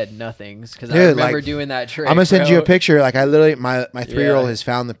when you Dude. said nothings because I Dude, remember like, doing that trick. I'm gonna send you a bro. picture. Like I literally, my 3-year-old Yeah. has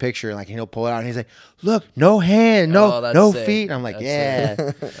found the picture, and like he'll pull it out, and he's like, "Look, no hand, Oh, that's no sick. feet." And I'm like, That's "Yeah,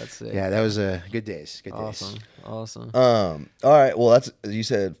 sick. That's sick. yeah." That was good days. Good Awesome. days. Awesome. All right. Well, that's you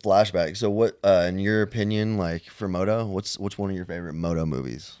said flashback. So what, in your opinion, like for Moto, which one of your favorite Moto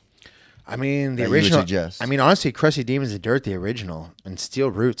movies? I mean, the That you would original. suggest. I mean, honestly, Crusty Demons of Dirt, the original, and Steel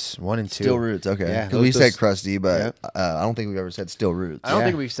Roots 1 and 2. Steel Roots. Okay. Yeah, Because we those- said crusty, but yeah. I don't think we've ever said Steel Roots. I don't yeah.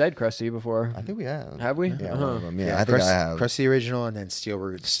 think we've said crusty before. I think we have. Have we? Yeah, Uh-huh. one of them. Yeah, I think I have. Crusty original, and then Steel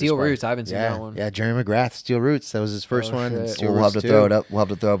Roots. Steel That's Roots, I haven't seen yeah, that one. Yeah, Jeremy McGrath, Steel Roots. That was his first Oh, one. and shit. Steel We'll have Roots to 2. throw it up. We'll have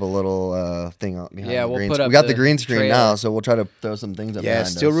to throw up a little thing up behind. Yeah, the we'll green put screen. up We got the the green screen trailer. now, so we'll try to throw some things up. Yeah, behind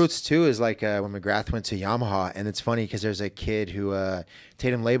Steel us. Roots 2 is like when McGrath went to Yamaha, and it's funny because there's a kid who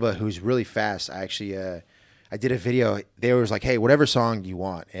Tatum Leba who's really fast. I did a video. They was like, "Hey, whatever song you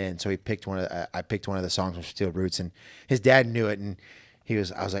want," and so he picked one. I picked one of the songs from Steel Roots, and his dad knew it, and I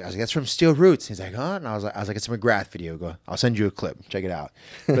was like, "That's from Steel Roots." He's like, "Huh?" And I was like, "It's a McGrath video. Go, I'll send you a clip. Check it out."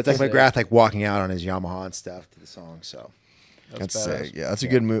 But it's like McGrath like walking out on his Yamaha and stuff to the song. So That's badass. sick. Yeah, that's a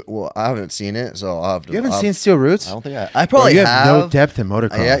good move. Well, I haven't seen it, so I'll have to. you haven't I'll- seen Steel Roots? I don't think I probably Bro, you have no have. depth in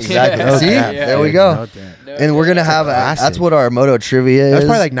motocross. Yeah, exactly. Yeah. See, Yeah. there we go. No depth. And we're gonna have classic. that's what our Moto trivia is. That was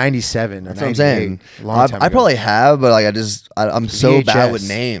probably like 97 or That's what I'm 98. saying. Long time I ago. probably have, but like I'm so bad VHS. with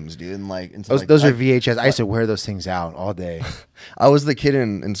names, dude. And like, and so, Those, like, those I, are VHS. I used to wear those things out all day. I was the kid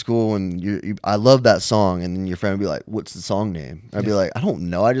in school and I love that song, and then your friend would be like, "What's the song name?" I'd be like, "I don't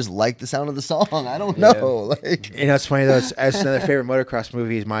know. I just like the sound of the song. I don't know." Like, You know, it's funny though. It's another favorite motocross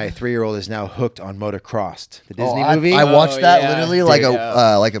movie. Is my 3-year-old is now hooked on Motocross, the Disney movie. I watched Oh, that yeah. literally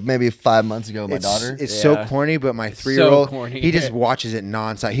like Dude, maybe 5 months ago. With my it's, daughter. It's Yeah. so corny, but my 3-year-old, corny. he just watches it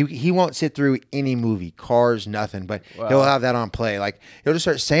nonstop. He won't sit through any movie, Cars, nothing. But Wow. he'll have that on play. Like he'll just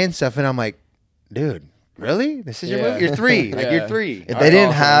start saying stuff, and I'm like, dude, really? This is your Yeah. movie? You're 3. Like Yeah. you're 3. If That's they didn't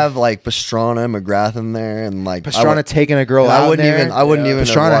awesome. have like Pastrana and McGrath in there, and like Pastrana taking a girl out. I wouldn't there. even. I wouldn't Yeah. even.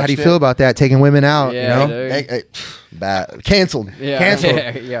 have Pastrana, how do you watched feel it. about that? Taking women out, Yeah, you know? dude. Hey, bad. Canceled. Yeah, Cancel.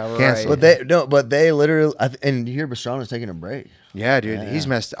 yeah, right. Cancel. But they literally, and you hear Pastrana's taking a break. Yeah, dude, he's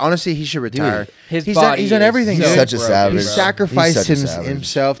messed. Honestly, he should retire. His he's body done everything. He's dude. such a savage. He sacrificed He's such a savage.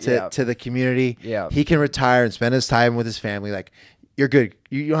 himself to the community. Yeah. He can retire and spend his time with his family. Like, you're good.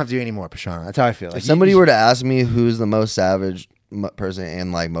 You don't have to do any more, Pashana. That's how I feel. Like, If somebody were to ask me who's the most savage person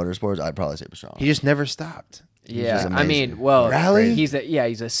in like motorsports, I'd probably say Pashana. he just never stopped. Yeah, just I mean, amazing. well, Rally? he's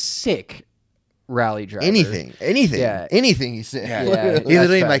a sick rally driver. anything, Yeah. anything he said. Yeah. Yeah. He That's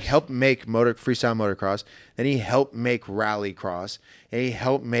literally facts. like helped make freestyle motocross. Then he helped make rally cross. And he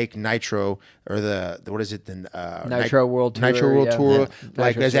helped make Nitro or the what is it? The Nitro World Tour. Nitro World yeah. Tour. Yeah.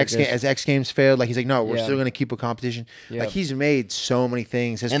 Like Nitro Circus. as X Games failed, like he's like, no, we're Yeah. still gonna keep a competition. Yeah. Like he's made so many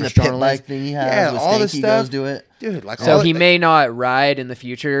things. His And the Pastrana pit lines- bike thing he has, yeah, with all the Stanky stuff. goes do it. Dude, like So all he the- may not ride in the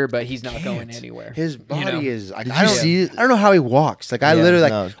future, but he's not going can't. anywhere. His body know? is. Like, Did I you don't see- I don't know how he walks. Like I Yeah. literally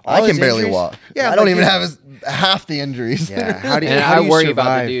like. No, all I his can barely injuries- walk. Yeah, I don't like, even dude, have half the injuries. Yeah, how do you? And how I do you worry about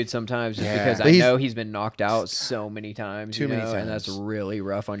survive? the dude sometimes just Yeah. because But I he's- know he's been knocked out so many times. Too many and that's times. really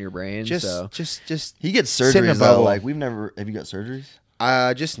rough on your brain. Just, so. just. He gets Sit in a surgeries bubble. though. Like we've never. Have you got surgeries?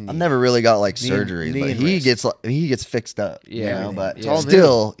 Just. I've never really got like Knee- surgeries, knee but and he wrist. gets fixed up. Yeah. you know, Everything. but It's all new.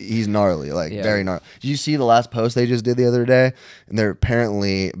 still he's gnarly, like Yeah. very gnarly. Did you see the last post they just did the other day? And they're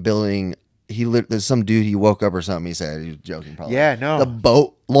apparently building. There's some dude he woke up or something. He said he was joking. Probably. Yeah, no. The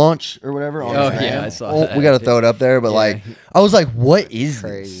boat launch or whatever. on Oh, his yeah, van. I saw Oh, that. we got to throw it up there, but Yeah. like I was like, what is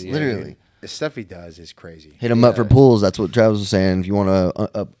Crazy, this? yeah, Literally. The stuff he does is crazy. Hit him up for pools. That's what Travis was saying. If you want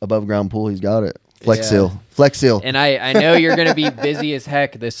a above ground pool, he's got it. Flex Yeah. seal. Flex seal. And I know you're going to be busy as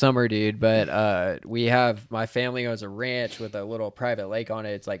heck this summer, dude, but my family owns a ranch with a little private lake on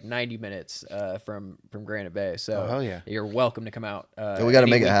it. It's like 90 minutes from Granite Bay. So Oh, hell yeah. you're welcome to come out. Yeah, we gotta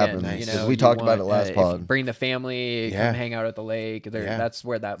any make it weekend, happen, Nice. 'cause know, we you talked about want, it last pod. Bring the family, Yeah. come hang out at the lake. Yeah. That's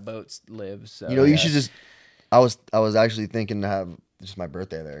where that boat lives. So, You know, you yeah. should just. I was actually thinking to have just my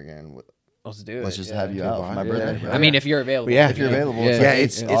birthday there again. Let's do it. Let's just yeah. have you out for my Yeah. birthday. Yeah. bro. I mean, if you're available. Yeah. If you're available, Yeah. it's Yeah, like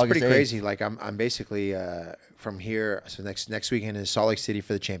it's August pretty 8th. crazy. Like I'm basically from here. So next weekend is Salt Lake City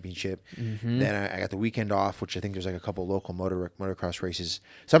for the championship. Mm-hmm. Then I got the weekend off, which I think there's like a couple local motocross races.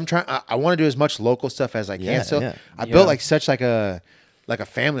 So I'm trying. I want to do as much local stuff as I can. Yeah, So yeah. I Yeah. built like such like a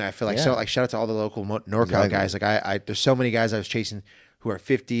family. I feel like Yeah. so like shout out to all the local NorCal Exactly. guys. Like I there's so many guys I was chasing who are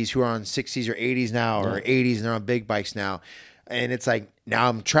 50s, who are on 60s or 80s now, or 80s, and they're on big bikes now. And it's like now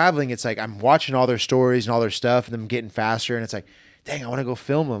I'm traveling. It's like I'm watching all their stories and all their stuff, and them getting faster. And it's like, dang, I want to go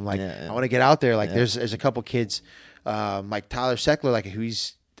film them. Like Yeah, yeah. I want to get out there. Like Yeah. there's a couple kids, like Tyler Seckler, like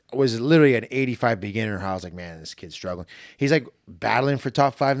was literally an 85 beginner. How I was like, man, this kid's struggling. He's like battling for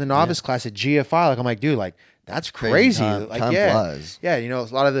top 5 in the novice class at GFI. Like I'm like, dude, like that's crazy. Time Like time flies. yeah, you know, a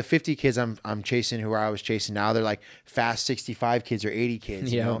lot of the 50 kids I'm chasing who I was chasing now, they're like fast 65 kids or 80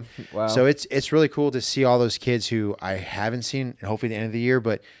 kids. You Yeah. know? Wow. So it's really cool to see all those kids who I haven't seen, and hopefully the end of the year.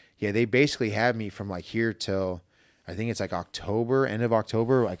 But yeah, they basically have me from like here till I think it's like October, end of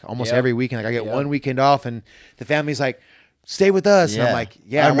October, like almost Yep. every weekend. Like I get Yep. one weekend off, and the family's like, stay with us. And I'm Yeah. like,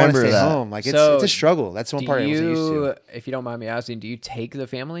 yeah, I I want to remember stay that. home. Like So, it's a struggle. That's the one Do part I wasn't used to. you, if you don't mind me asking, do you take the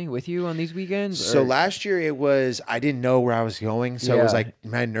family with you on these weekends? So or- last year it was I didn't know where I was going, so it was Yeah. like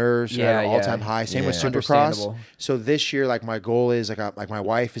my nerves are Yeah, at an yeah. all-time high. Same with Yeah. Supercross. Understandable. So this year, like my goal is like my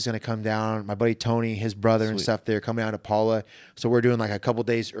wife is gonna come down, my buddy Tony, his brother and Sweet. stuff. They're coming out to Paula, so we're doing like a couple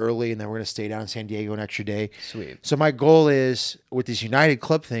days early, and then we're gonna stay down in San Diego an extra day. Sweet. So my goal is with this United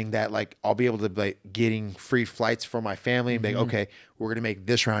Club thing that like I'll be able to like getting free flights for my family and be like, okay, we're gonna make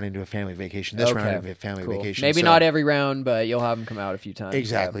this round into a family vacation, this round into a family cool. vacation. Maybe So- not every round, but you'll have them come out a few times.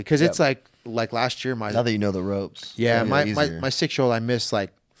 exactly because it's like last year my Now that you know the ropes. yeah, it'll be my easier. 6-year-old, I missed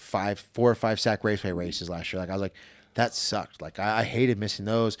like 4 or 5 sack raceway races last year. Like I was like, that sucked. Like I hated missing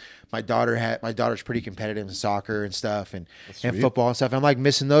those. My daughter's pretty competitive in soccer and stuff and sweet. football and stuff. I'm like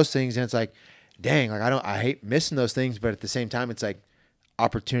missing those things, and it's like, dang, like I hate missing those things, but at the same time, it's like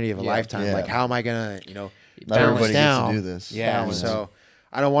opportunity of a lifetime. Yeah. Like how am I gonna, Not balance everybody gets to down? do this. Yeah, Balance. so.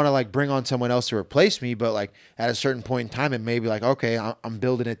 I don't want to like bring on someone else to replace me, but like at a certain point in time, it may be like, okay, I'm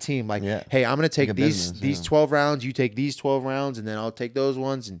building a team. Like, Yeah. hey, I'm gonna take Like a these business, yeah. 12 rounds, you take these 12 rounds, and then I'll take those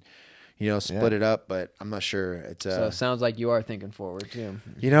ones and split it up. But I'm not sure. It's So it sounds like you are thinking forward too.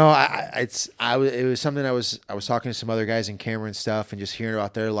 it was something I was talking to some other guys in camera and stuff, and just hearing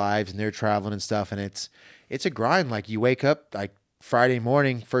about their lives and their traveling and stuff, and it's a grind. Like you wake up like Friday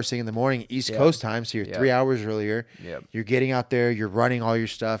morning, first thing in the morning, East Yeah. Coast time, so you're Yeah. 3 hours earlier. Yep. You're getting out there, you're running all your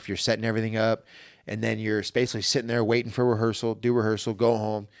stuff, you're setting everything up, and then you're basically sitting there waiting for rehearsal, do rehearsal, go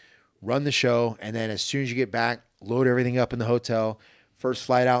home, run the show, and then as soon as you get back, load everything up in the hotel, first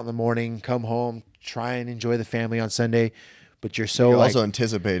flight out in the morning, come home, try and enjoy the family on Sunday. But you're so You're like, also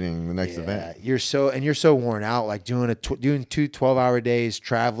anticipating the next event. you're so worn out, like doing 2 12-hour days,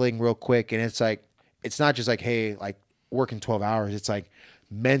 traveling real quick, and it's like it's not just like, hey, like working 12 hours. It's like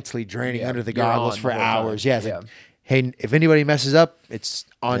mentally draining under the you're goggles on for the whole time. hours. Yeah, it's like, hey, if anybody messes up, it's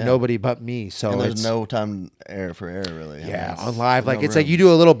on nobody but me. So and there's it's no time for error, really. yeah, I mean, on live, like no it's like room. you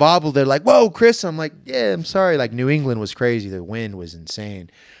do a little bobble, they're like, "Whoa, Chris!" I'm like, "Yeah, I'm sorry." Like New England was crazy; the wind was insane.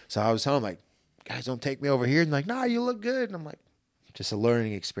 So I was telling them, like, "Guys, don't take me over here." And like, "Nah, you look good." And I'm like, just a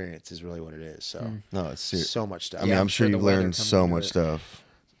learning experience is really what it is. So No, it's serious. so much stuff. I mean, I'm sure the you've weather learned comes so into much it. stuff.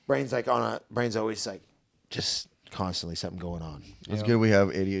 Brain's always like just constantly something going on. It's good we have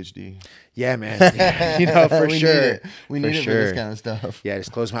ADHD. Yeah, man. Yeah, you know, for We sure. need it. We need it for this sure. kind of stuff. Yeah,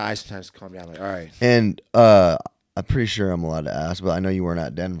 just close my eyes sometimes to calm down. Like, all right. And I'm pretty sure I'm allowed to ask, but I know you weren't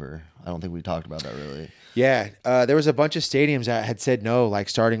at Denver. I don't think we talked about that really. Yeah, there was a bunch of stadiums that had said no, like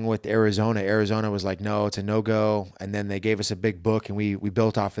starting with Arizona. Arizona was like, no, it's a no-go. And then they gave us a big book, and we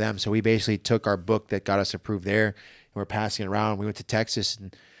built off of them. So we basically took our book that got us approved there, and we're passing it around. We went to Texas,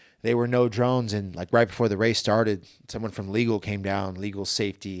 and they were no drones. And like right before the race started, someone from legal came down, legal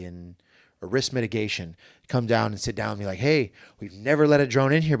safety and risk mitigation, come down and sit down and be like, hey, we've never let a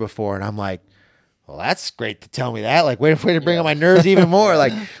drone in here before. And I'm like, well, that's great to tell me that. Like, way to bring up my nerves even more.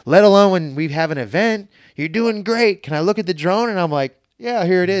 Like, let alone when we have an event, you're doing great. Can I look at the drone? And I'm like, yeah,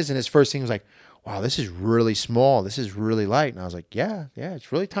 here it is. And his first thing was like, wow, this is really small. This is really light. And I was like, yeah,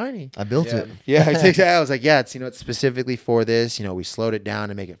 it's really tiny. I built it. Yeah, I was like, yeah, it's, it's specifically for this. We slowed it down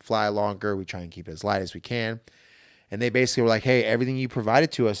to make it fly longer. We try and keep it as light as we can. And they basically were like, hey, everything you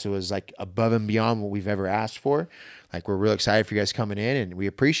provided to us was like above and beyond what we've ever asked for. Like, we're real excited for you guys coming in, and we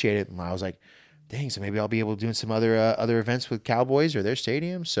appreciate it. And I was like, dang, so maybe I'll be able to do some other events with Cowboys or their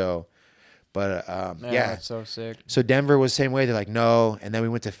stadium. So, but yeah, that's so sick. So Denver was the same way. They're like, no. And then we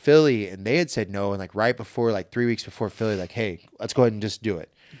went to Philly, and they had said no. And like right before, like 3 weeks before Philly, like, hey, let's go ahead and just do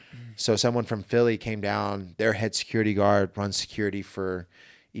it. So someone from Philly came down. Their head security guard runs security for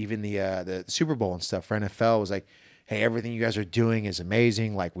even the Super Bowl and stuff for NFL. Was like, hey, everything you guys are doing is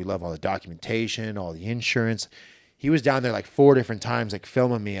amazing. Like, we love all the documentation, all the insurance. He was down there like 4 different times, like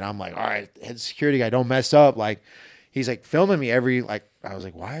filming me. And I'm like, all right, head security guy, don't mess up. Like, he's like filming me I was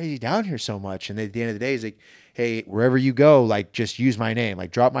like, why are you down here so much? And at the end of the day, he's like, hey, wherever you go, like, just use my name,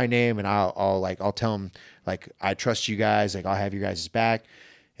 like drop my name. And I'll tell him, like, I trust you guys. Like, I'll have you guys' back.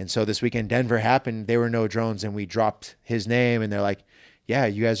 And so this weekend, Denver happened. There were no drones, and we dropped his name, and they're like, yeah,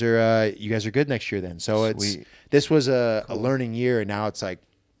 you guys are good next year then. So this was a learning year, and now it's like,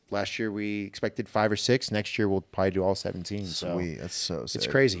 last year we expected 5 or 6. Next year we'll probably do all 17. So Sweet. That's so sick. it's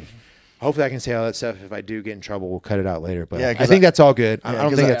crazy. Hopefully I can say all that stuff. If I do get in trouble, we'll cut it out later. But Yeah, I think that's all good. I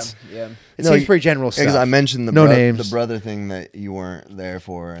don't think that's. Yeah. It seems pretty general stuff. Because I mentioned the names. the brother thing that you weren't there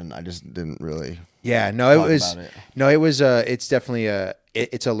for, and I just didn't really. Yeah, no, talk it was about it. no, it was. It's definitely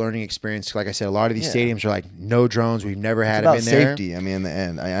it's a learning experience. Like I said, a lot of these stadiums are like no drones. We've never had them in there. Safety. I mean, in the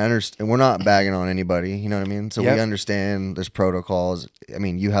end, I understand. We're not bagging on anybody. You know what I mean? So we understand there's protocols. I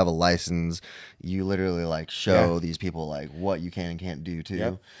mean, you have a license. You literally like show these people like what you can and can't do too.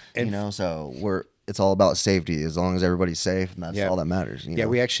 Yep. And so it's all about safety. As long as everybody's safe, and that's all that matters. You know?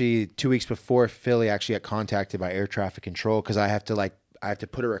 We actually 2 weeks before Philly actually got contacted by air traffic control because I have to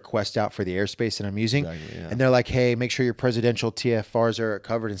put a request out for the airspace that I'm using. Exactly, yeah. And they're like, hey, make sure your presidential TFRs are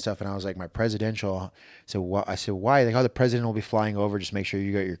covered and stuff. And I was like, my presidential? So I said, why? Like, oh, the president will be flying over. Just make sure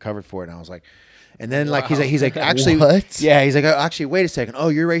you're covered for it. And I was like, and then like he's like actually What? Yeah, he's like, oh, actually wait a second. Oh,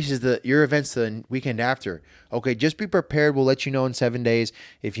 your event's the weekend after. Okay, just be prepared. We'll let you know in 7 days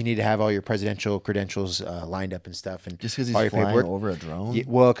if you need to have all your presidential credentials lined up and stuff. And Just because all he's your flying paperwork. over a drone. Yeah,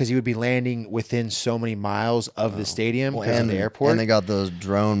 well, because he would be landing within so many miles of the stadium because of the airport. And they got those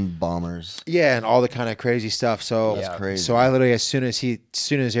drone bombers. Yeah, and all the kind of crazy stuff. So That's crazy. So I literally, as soon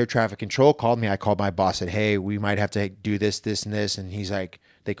as air traffic control called me, I called my boss. Said, hey, we might have to do this, and this. And he's like,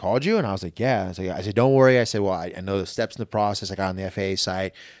 they called you? And I was like, yeah. I said, don't worry. I said, well, I know the steps in the process. I got on the FAA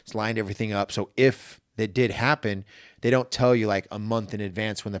site. It's lined everything up. So if that did happen, they don't tell you like a month in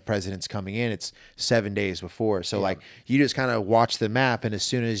advance when the president's coming in. It's 7 days before. So like you just kind of watch the map, and as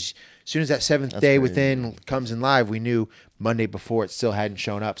soon as that seventh day within comes in live, we knew Monday before it still hadn't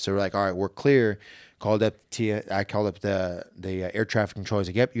shown up. So we're like, all right, we're clear. I called up the air traffic control. I was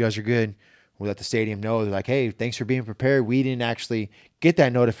like, yep, you guys are good. We let the stadium know. They're like, hey, thanks for being prepared. We didn't actually get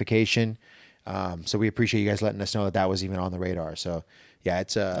that notification. So we appreciate you guys letting us know that was even on the radar. So yeah,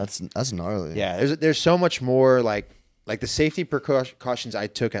 it's that's gnarly. Yeah, there's so much more like the safety precautions I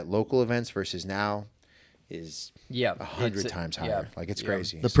took at local events versus now is 100 times higher. Like it's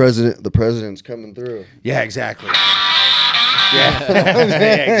crazy. The president's coming through. Yeah, exactly.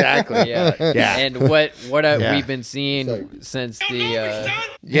 exactly. Yeah. And what we've been seeing since the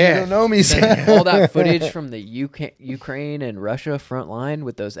you don't know me, son. all that footage from the Ukraine and Russia front line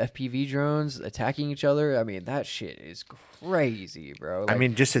with those FPV drones attacking each other. I mean, that shit is crazy, bro. Like, I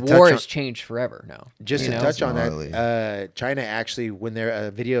mean, just to war touch has changed forever now. Just to touch on that, China actually, when their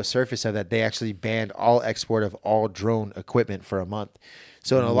video surfaced of that, they actually banned all export of all drone equipment for a month.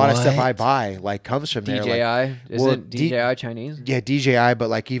 So a lot of stuff I buy like comes from there. DJI, isn't DJI Chinese? Yeah, DJI, but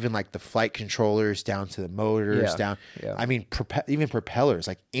like even like the flight controllers down to the motors down. Yeah. I mean, even propellers,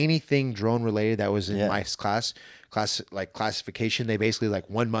 like anything drone related that was in my classification. They basically like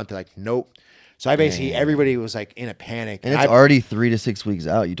 1 month, they're like, nope. So I basically everybody was like in a panic, and it's already 3 to 6 weeks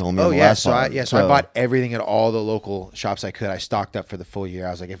out. You told me. Oh yeah, so I bought everything at all the local shops I could. I stocked up for the full year.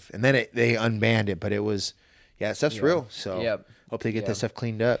 I was like, and then they unbanned it, but it was stuff's real. So hope they get this stuff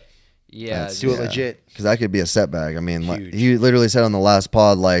cleaned up. Yeah, do it legit, because that could be a setback. I mean, like, you literally said on the last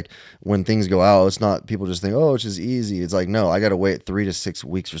pod, like when things go out, it's not people just think, oh, it's just easy. It's like, no, I got to wait 3 to 6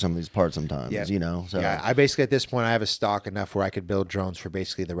 weeks for some of these parts sometimes. You know, so I basically at this point I have a stock enough where I could build drones for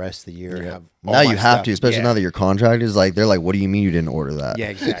basically the rest of the year. Yeah. Now you have to, especially now that your contract is like, they're like, what do you mean you didn't order that? Yeah,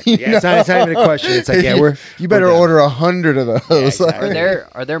 exactly. Yeah, it's not even a question. It's like, you better order 100 of those. Yeah, exactly.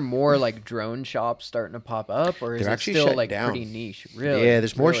 Are there more like drone shops starting to pop up, or is it still like pretty niche? Really? Yeah,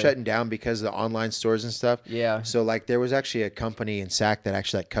 there's more shutting down because of the online stores and stuff. Yeah. So like there was actually a company in Sac that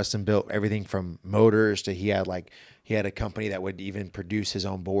actually like custom built everything from motors to he had a company that would even produce his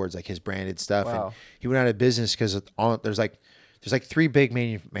own boards, like his branded stuff. Wow. And he went out of business because there's like 3 big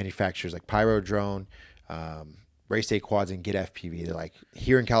manufacturers like Pyro Drone, Race Day Quads, and Get FPV. They're like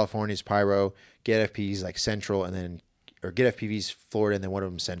here in California is Pyro, Get FPV's like Central, or Get FPV's Florida, and then one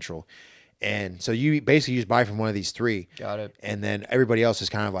of them Central. And so you basically just buy from one of these 3. Got it. And then everybody else is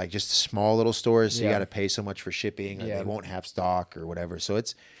kind of like just small little stores. So you got to pay so much for shipping, and they won't have stock or whatever. So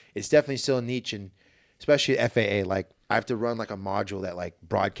it's definitely still a niche, and especially FAA. Like I have to run like a module that like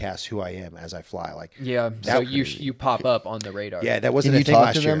broadcasts who I am as I fly. Like so you pop up on the radar. Yeah, that wasn't Can a you thing talk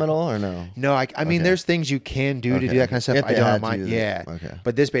last to year. them at all or no? No, I mean there's things you can do to do that kind of stuff. If I they don't had mind. to, Yeah. Okay.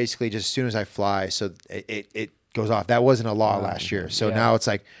 But this basically just as soon as I fly, so it goes off. That wasn't a law last year. So now it's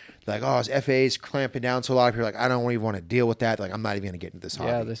like oh, FAA's clamping down. So a lot of people are like, I don't even want to deal with that. Like I'm not even gonna get into this hobby.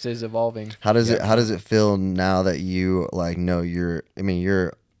 Yeah, this is evolving. How does it feel now that you like know you're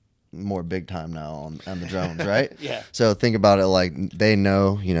more big time now on the drones, right? Yeah. So think about it, like they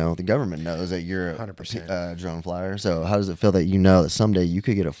know, the government knows that you're 100% a drone flyer. So how does it feel that that someday you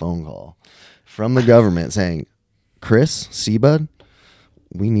could get a phone call from the government saying, Chris Seabud,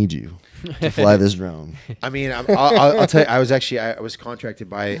 we need you to fly this drone? I mean, I'll tell you, I was contracted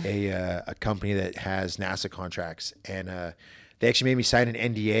by a company that has NASA contracts, and they actually made me sign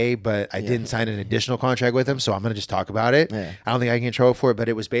an NDA, but I didn't sign an additional contract with them, so I'm going to just talk about it. Yeah. I don't think I can get in trouble for it, but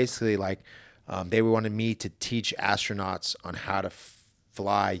it was basically like they wanted me to teach astronauts on how to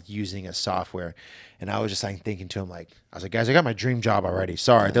fly using a software. And I was just like thinking to them, like, I was like, guys, I got my dream job already.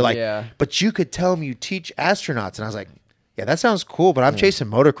 Sorry. They're like, but you could tell them you teach astronauts. And I was like, yeah, that sounds cool, but I'm chasing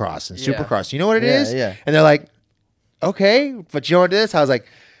motocross and supercross. You know what it is? Yeah. And they're like, okay, but you know what it is? I was like,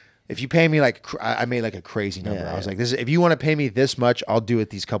 if you pay me I made like a crazy number. I was like, if you want to pay me this much, I'll do it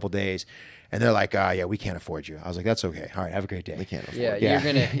these couple days. And they're like, yeah, we can't afford you. I was like, that's okay. All right, have a great day. We can't afford Yeah, you. you're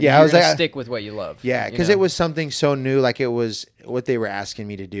gonna I was like, stick with what you love. Yeah, because it was something so new. Like it was what they were asking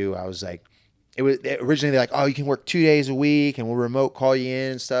me to do. I was like, it was originally they're like, oh, you can work 2 days a week and we'll remote call you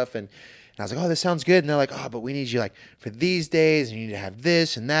in and stuff. And I was like, oh, this sounds good. And they're like, oh, but we need you like for these days and you need to have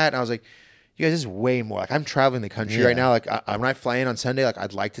this and that. And I was like, you guys, this is way more. Like I'm traveling the country right now. Like I'm not flying on Sunday. Like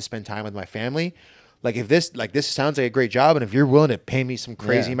I'd like to spend time with my family. Like if this sounds like a great job, and if you're willing to pay me some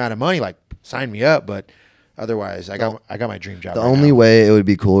crazy amount of money, like sign me up. But otherwise, I got my dream job. The only way it would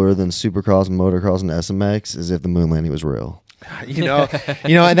be cooler than Supercross, Motocross, and SMX is if the moon landing was real. And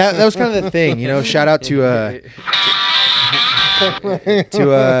that was kind of the thing. Shout out to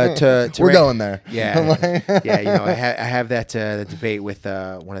we're going there. Yeah. I have that debate with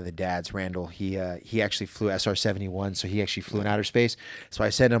one of the dads, Randall. He actually flew SR-71, so he actually flew in outer space. So I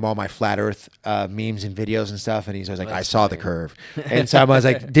sent him all my flat Earth memes and videos and stuff, and he's always like, I saw the curve. And so I was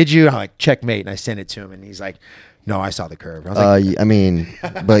like, did you? I'm like, checkmate. And I sent it to him, and he's like, no, I saw the curve. I was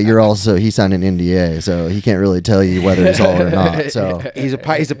like, but you're also, he signed an NDA, so he can't really tell you whether it's all or not. So he's a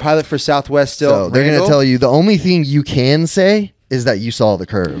pilot for Southwest still. So they're going to tell you the only thing you can say is that you saw the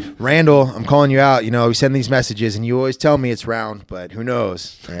curve. Randall, I'm calling you out. We send these messages, and you always tell me it's round, but who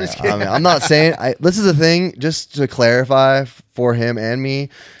knows? Yeah, I mean, I'm not saying. This is the thing, just to clarify for him and me.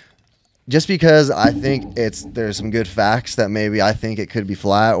 Just because I think there's some good facts that maybe I think it could be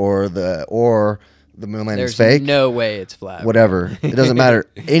flat, or the moon landing There's is fake. no way it's flat. Whatever. It doesn't matter.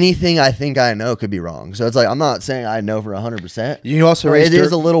 Anything I think I know could be wrong. So it's like I'm not saying I know for 100%. You also But raised it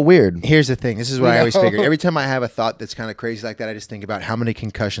is a little weird. Here's the thing. This is what You I always know? figured. Every time I have a thought that's kind of crazy like that, I just think about how many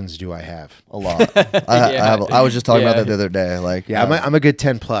concussions do I have? A lot. I was just talking about that the other day. Like, Yeah, I'm a good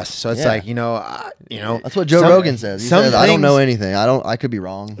 10 plus. So it's Yeah. like, that's what Joe Rogan says. He says, I don't know anything. I could be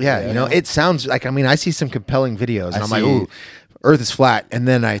wrong. Yeah, it sounds like, I see some compelling videos and I'm like, see. ooh, Earth is flat. And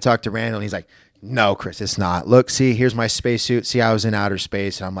then I talk to Randall and he's like, no, Chris, it's not. Look, see, here's my spacesuit. See, I was in outer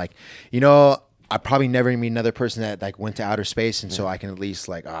space. And I'm like, I probably never meet another person that like went to outer space. And so I can at least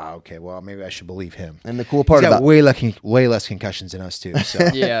like, okay, well, maybe I should believe him. And the cool part He's got about way less concussions than us too. So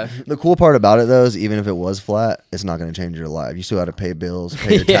Yeah. the cool part about it though is even if it was flat, it's not going to change your life. You still got to pay bills,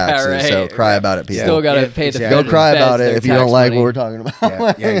 pay your Yeah, taxes. right, So cry about it, people. Still got to Yeah, pay the exactly. Go cry feds about it their if you don't tax like money. what we're talking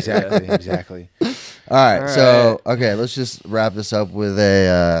about. yeah, exactly. All right, All so okay, let's just wrap this up with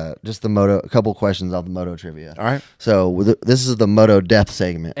a couple questions off the Moto trivia. All right. So this is the Moto death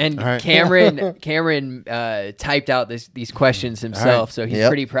segment. And All right. Cameron typed out these questions himself, so he's Yep.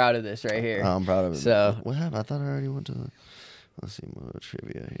 pretty proud of this right here. I'm proud of it. So- what happened? I thought I already went to. Let's see, Moto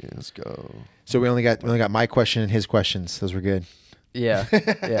trivia here. Let's go. So we only got my question and his questions. Those were good. Yeah,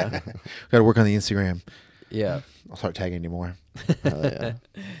 yeah, Got to work on the Instagram. yeah. I'll start tagging you more. Yeah.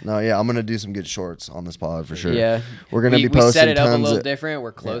 No, yeah, I'm gonna do some good shorts on this pod for sure. Yeah, we're gonna be we posting set it up a tons little of different.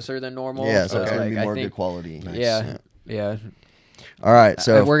 We're closer than normal. yeah, so it's like, gonna be I more think- good quality. Nice. Yeah. All right,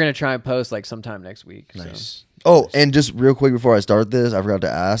 so we're gonna try and post like sometime next week. so. Nice. oh, and just real quick before I start this, I forgot to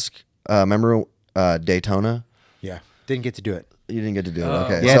ask. Remember Daytona? Yeah. Didn't get to do it. You didn't get to do it. Oh.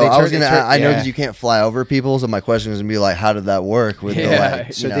 Okay. Yeah, so they I was turned- gonna. they turned- I know yeah. because you can't fly over people, so my question is gonna be like, how did that work with the Yeah.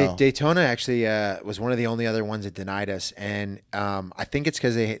 like? So you know, Daytona actually was one of the only other ones that denied us, and I think it's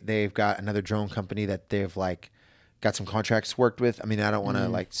because they've got another drone company that they've like got some contracts worked with. I mean, I don't want to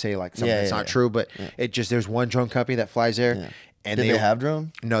like say like something that's not true, but it just there's one drone company that flies there. Yeah. And did they have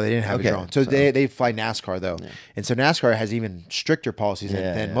drone? No, they didn't have Okay, a drone. So, so- they fly NASCAR though, and so NASCAR has even stricter policies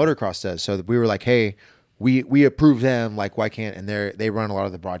than motocross does. So we were like, hey, we approve them. Like, why can't? And they run a lot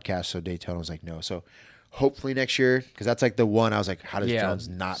of the broadcasts. So Daytona was like, no. So hopefully next year, because that's like the one I was like, how does drones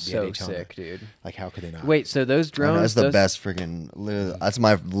not be so at Daytona? sick, dude. Like, how could they not? Wait, so those I know, drones? that's the those- best freaking. That's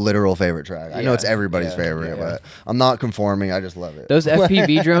my literal favorite track. I know Yeah. it's everybody's favorite, but I'm not conforming. I just love it. Those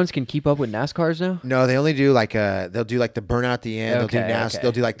FPV drones can keep up with NASCARs now. No, they only do like they'll do like the burnout at the end. Okay, okay.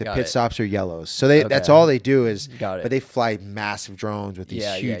 They'll do like the Got pit it. stops or yellows. So that's Okay. all they do is. Got it. But they fly massive drones with these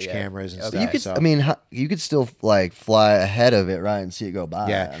Yeah, huge yeah. cameras and Okay. stuff. you could. so- I mean, you could still like fly ahead of it, right, and see it go by.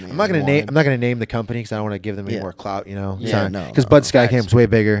 yeah, I mean, I'm not if you gonna name. wanted. I'm not gonna name the company because I don't want to give them any Yeah. more clout. You know. Yeah, no, Because no. Buddsskycam's way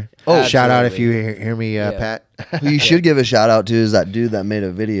bigger. Oh, shout out if absolutely. you hear me, Yeah. Pat. Who you should give a shout out to is that dude that made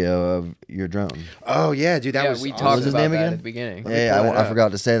a video of your drone. Oh yeah, dude, that Yeah, was we awesome. talked was his about name that again? at the beginning. Yeah, pull that I up.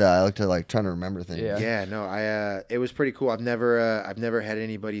 forgot to say that. I like to like trying to remember things. Yeah. Yeah, no, it was pretty cool. I've never had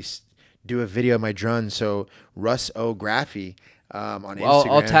anybody do a video of my drone. So Russ O'Graffy on Well,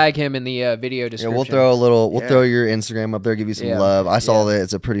 Instagram. I'll tag him in the video Yeah, description. we'll throw a little. We'll Yeah. throw your Instagram up there, give you some Yeah. love. I saw Yeah. that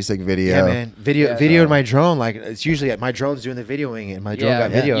it's a pretty sick video. Yeah, man. Video Yeah. in my drone. Like it's usually my drone's doing the videoing and my drone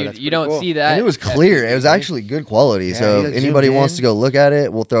got video. You, That's you pretty don't cool. see that. And it was at clear. It was FPV. actually good quality. Yeah, so he, if like, anybody zoomed wants in. to go look at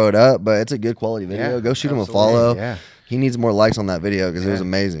it, we'll throw it up. But it's a good quality video. Yeah, Go shoot him a absolutely. follow. Yeah. He needs more likes on that video because it was Yeah.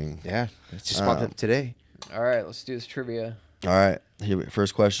 amazing. Yeah, it's just popped up today. All right, let's do this trivia. All right.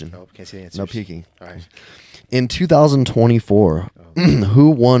 First question. Nope, can't see the answers. No peeking. All right. In 2024, who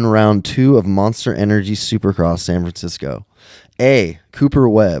won round 2 of Monster Energy Supercross San Francisco? A. Cooper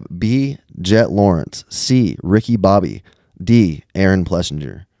Webb. B. Jet Lawrence. C. Ricky Bobby. D. Aaron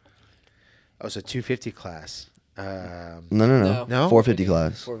Plessinger. Oh, so 250 class. No. No? 450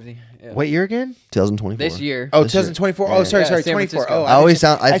 class. 450. Yeah. What year again? 2024. This year. Oh, This year. 2024. Yeah. Oh, sorry, Yeah, sorry, San 24. Francisco. Oh, I always think-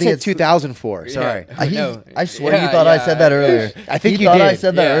 sound. I think said it's 2004. Sorry. I swear Yeah, you thought I yeah, said that yeah. earlier. I think you you thought I did.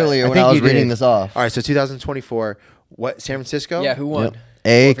 said that Yeah. earlier I when think I was you reading did. this off. All right, so 2024. What? San Francisco? Yeah, who won? Yep.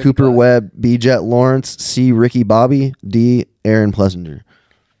 A. 450 Cooper class. Webb. B. Jet Lawrence. C. Ricky Bobby. D. Aaron Plessinger.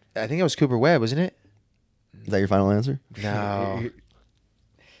 I think it was Cooper Webb, wasn't it? Is that your final answer? No.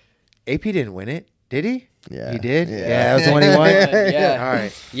 AP didn't win it, did he? Yeah. He did? Yeah. Yeah, that was the one he won? Yeah. All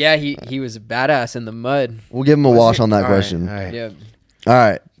right. Yeah, he was a badass in the mud. We'll give him a Was wash it? on that All right, question. all right. Yeah. All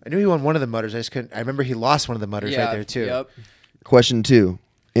right. I knew he won one of the mutters. I just couldn't. I remember he lost one of the mutters Yeah, right there, too. Yep. Question 2.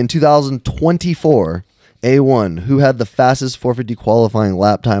 In 2024, A1, who had the fastest 450 qualifying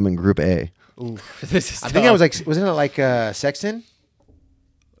lap time in Group A? This is I think I was like, wasn't it like Sexton?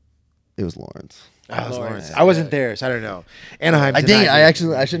 It was Lawrence. Oh, it was Lawrence, Lawrence. I wasn't there, so I don't know. Anaheim. I dang denied it.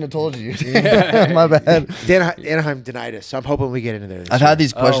 me. I shouldn't have told you. My bad. Anaheim denied us, so I'm hoping we get into there. This I've year. had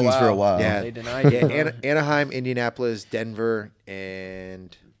these Oh, questions for a wow. while. Yeah, They denied yeah. you. Anaheim, Indianapolis, Denver,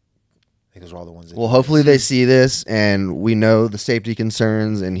 and I think those are all the ones. That Well, hopefully they see this, and we know the safety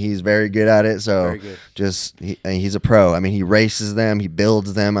concerns, and he's very good at it. So he's a pro. I mean, he races them, he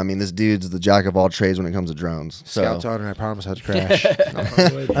builds them. I mean, this dude's the jack of all trades when it comes to drones. Scouts on, and I promise not to crash.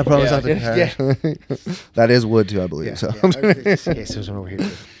 I promise not to crash. That is wood too, I believe. So, there's one over here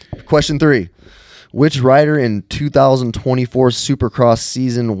too. Question 3. Which rider in 2024 Supercross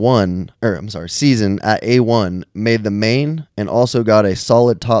season at A1 made the main and also got a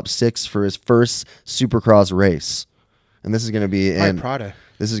solid top 6 for his first Supercross race? And this is going to be in Prada.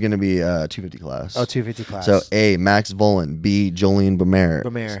 This is going to be 250 class. Oh, 250 class. So A, Max Volan. B, Jolene Bamere.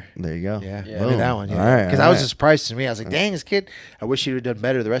 There you go. Yeah, I knew that one. Yeah. All right. Because I was a surprise to me. I was like, dang, this kid, I wish he'd have done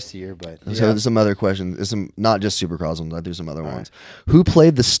better the rest of the year. But So there's some other questions. There's some not just Supercross ones. I threw some other ones. Who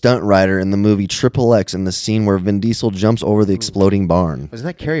played the stunt rider in the movie Triple X in the scene where Vin Diesel jumps over the exploding barn? Wasn't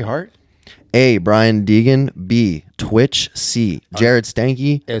that Carey Hart? A, Brian Deegan. B, Twitch. C, Jared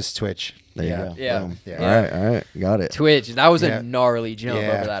Stanky. It was Twitch. There you go. Yeah. Boom. Yeah. All right. Got it. Twitch. That was a gnarly jump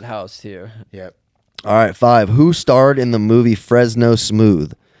Yeah. over that house too. Yep. All right. 5. Who starred in the movie Fresno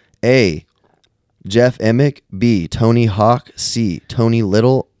Smooth? A, Jeff Emick. B, Tony Hawk. C, Tony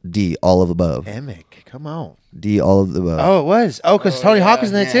Little. D, all of the above. Emick, come on. D, all of the above. Oh, it was. Oh, because Tony Hawk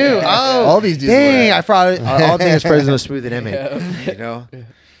was in there too. Oh, All these dudes dang, were. I forgot. All things Fresno Smooth and Emick. You know?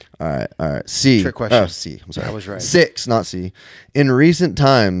 All right. C. Trick question. Oh, C. I'm sorry. I was right. 6, not C. In recent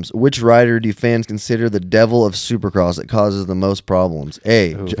times, which rider do fans consider the devil of Supercross that causes the most problems?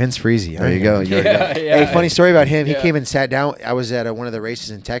 A. Ooh, Vince Freezy. There you go. You already got it. Hey, funny story about him. He came and sat down. I was at one of the races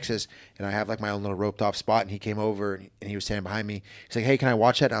in Texas, and I have like my own little roped off spot. And he came over and he was standing behind me. He's like, "Hey, can I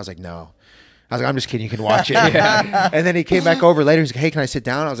watch that?" And I was like, "No." I was like, "I'm just kidding. You can watch it." And then he came back over later. He's like, "Hey, can I sit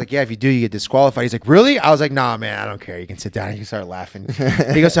down?" I was like, "Yeah, if you do, you get disqualified." He's like, "Really?" I was like, "Nah, man, I don't care. You can sit down." And he started laughing.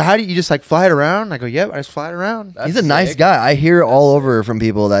 He goes, "So how do you just like fly it around?" I go, "Yep, I just fly it around." He's a nice guy. I hear all over from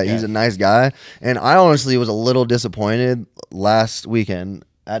people that he's a nice guy. And I honestly was a little disappointed last weekend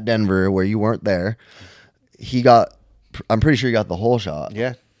at Denver where you weren't there. I'm pretty sure he got the whole shot.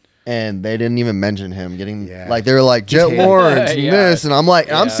 Yeah. And they didn't even mention him getting Yeah. like they were like Jet hated. Lawrence and Yeah. this, and I'm like,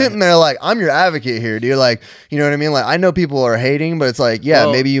 and I'm Yeah. sitting there like I'm your advocate here, dude. Like, you know what I mean? Like, I know people are hating, but it's like, yeah,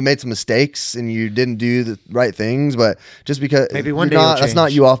 Well- maybe you made some mistakes and you didn't do the right things, but just because Maybe one you're day not, it'll that's not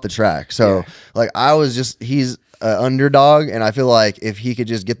change. you off the track. So Yeah. like, he's an underdog, and I feel like if he could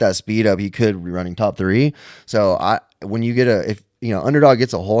just get that speed up, he could be running top 3. So when you get if underdog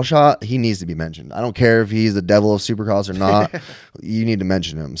gets a whole shot, he needs to be mentioned. I don't care if he's the devil of Supercross or not. You need to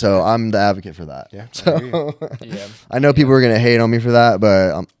mention him. So I'm the advocate for that. Yeah. So Yeah. I know people are gonna hate on me for that,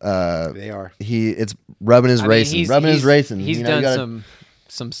 but They are. it's rubbing his racing. Rubbing his racing. He's You done gotta-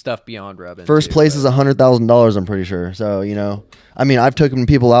 some stuff beyond rubbing. First too, place but- is $100,000. I'm pretty sure. So I mean, I've taken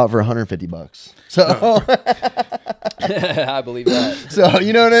people out for $150. So I believe that. So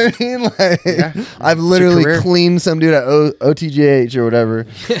you know what I mean? Like, I've literally career. cleaned some dude at OTJH or whatever.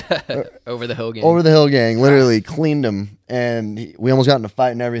 Over the hill game. Over the hill gang, literally cleaned him, and we almost got in a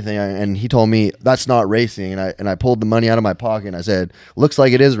fight and everything. And he told me that's not racing, and I pulled the money out of my pocket and I said, "Looks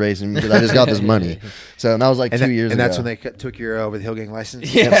like it is racing because I just got this money." So that was like 2 years and ago. that's when they took your over the hill gang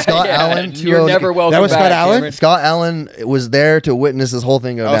license. Yeah, Scott yeah. Allen, You're never welcome. That was back, Scott Allen? Cameron. Scott Allen was there to witness this whole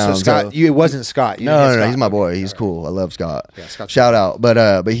thing go Oh, down. so Scott, it wasn't Scott. You didn't No, hit no, Scott. he's my boy. He's cool. I love Scott. Yeah, Scott's Shout out.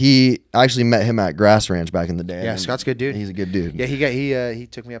 But he I actually met him at Grass Ranch back in the day. Yeah, and Scott's a good dude. He's a good dude. Yeah, he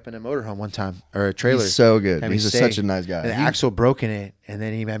took me up in a motorhome one time or a trailer. He's so good. Had me He's stay. such a nice guy. And the He- axle broke in it, and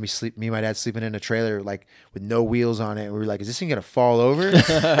then he had me sleep. Me and my dad sleeping in a trailer like with no wheels on it. And we were like, "Is this thing gonna fall over?"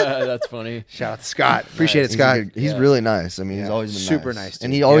 That's funny. Shout out to Scott. Appreciate it, He's Scott. a good- He's really nice. I mean, he's Yeah. always been Super nice,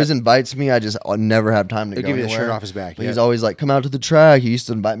 and dude. he always Yeah. invites me. I'll never have time to He'll go give you the anywhere. shirt off his back. But Yeah. he's always like, "Come out to the track." He used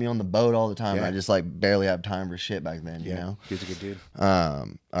to invite me on the boat all the time. Yeah. And I just like barely have time for shit back then. You Yeah, know. he was a good dude. All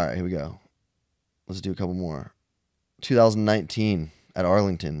right, here we go. Let's do a couple more. 2019 at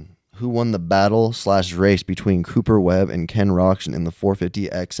Arlington. Who won the battle/race between Cooper Webb and Ken Roxon in the 450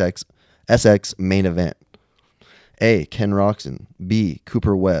 SX main event? A, Ken Roxon. B,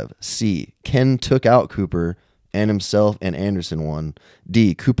 Cooper Webb. C, Ken took out Cooper and himself and Anderson won.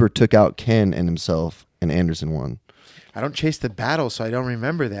 D, Cooper took out Ken and himself and Anderson won. I don't chase the battle, so I don't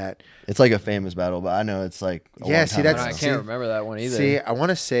remember that. It's like a famous battle, but I know it's like a Yeah, long see, time that's- I ago. can't remember that one either. See, I want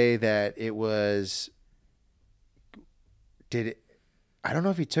to say that it was. I don't know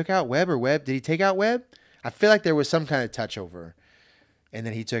if he took out Webb or Webb. Did he take out Webb? I feel like there was some kind of touch over, and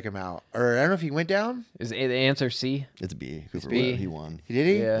then he took him out. Or I don't know if he went down. Is the answer C? It's B. Cooper B. Webb. He won. Did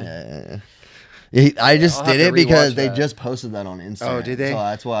he? Yeah. Yeah. I just I'll have did to it because rewatch they that. just posted that on Instagram. Oh, did they? So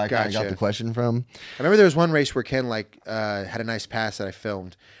that's why I kind of got Gotcha. the question from. I remember there was one race where Ken had a nice pass that I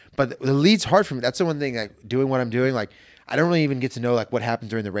filmed, but the lead's hard for me. That's the one thing, like doing what I'm doing. Like I don't really even get to know like what happened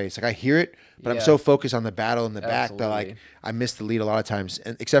during the race. Like I hear it, but I'm so focused on the battle in the back that like I miss the lead a lot of times,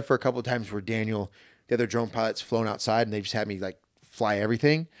 and except for a couple of times where Daniel, the other drone pilot's flown outside and they just had me like fly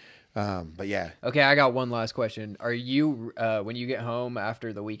everything. But yeah. Okay, I got one last question. Are you, when you get home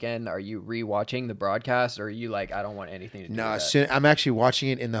after the weekend, are you rewatching the broadcast, or are you like, I don't want anything to do with that? I'm actually watching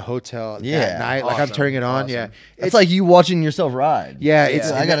it in the hotel that night. Like I'm turning it on. Yeah, it's like you watching yourself ride. Yeah,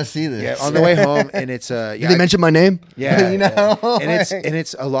 I gotta see this. Yeah, on the way home, and it's Did they mention my name? Yeah, you know. And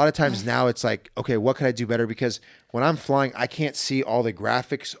it's a lot of times now. It's like, okay, what could I do better? Because when I'm flying, I can't see all the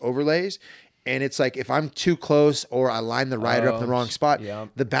graphics overlays. And it's like if I'm too close or I line the rider up in the wrong spot,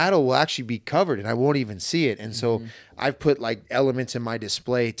 the battle will actually be covered and I won't even see it. And so I've put like elements in my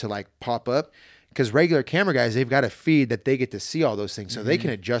display to like pop up, because regular camera guys, they've got a feed that they get to see all those things. So they can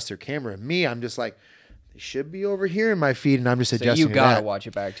adjust their camera. Me, I'm just like, they should be over here in my feed, and I'm just adjusting. So you got to watch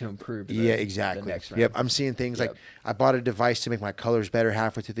it back to improve. Exactly. The next round. Yep. I'm seeing things like I bought a device to make my colors better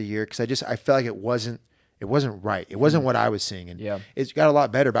halfway through the year, because I felt like it wasn't right. It wasn't what I was seeing. And it's got a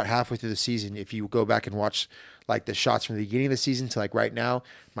lot better about halfway through the season. If you go back and watch like the shots from the beginning of the season to like right now,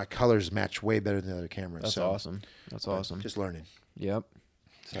 my colors match way better than the other cameras. That's awesome. That's awesome. Just learning. Yep.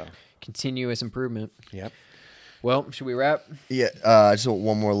 So continuous improvement. Yep. Well, should we wrap? Yeah. Just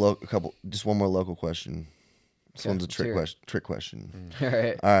one more local question. This one's a trick question. All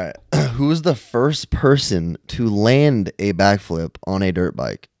right. All right. Who was the first person to land a backflip on a dirt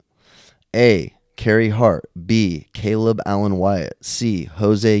bike? A. Carey Hart. B. Caleb Allen Wyatt. C.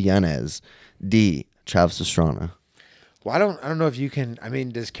 Jose Yanez. D. Travis Pastrana. Well, I don't know if you can. I mean,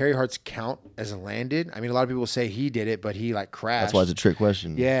 does Carey Hart's count as a landed? I mean, a lot of people say he did it, but he like crashed. That's why it's a trick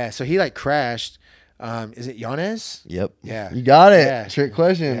question. Yeah, so he like crashed. Is it Yanez? Yep. Yeah. You got it. Yeah. Trick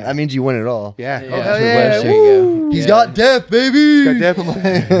question. Yeah. That means you win it all. Yeah. Yeah. Oh, hell yeah. There you go. He's got depth, baby. He's got depth.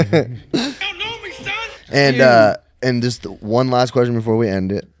 Don't know me, son. And just one last question before we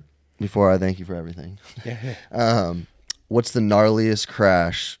end it. Before I thank you for everything. Yeah. What's the gnarliest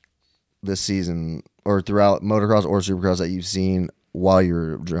crash this season or throughout motocross or supercross that you've seen while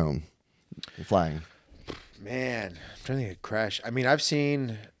you're drone flying? Man, I'm trying to think of crash. I mean, I've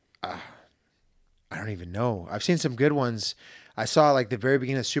seen, I don't even know. I've seen some good ones. I saw like the very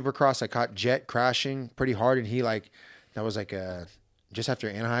beginning of Supercross, I caught Jet crashing pretty hard, and he like, that was like just after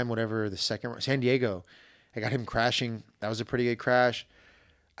Anaheim, whatever, the second, San Diego. I got him crashing. That was a pretty good crash.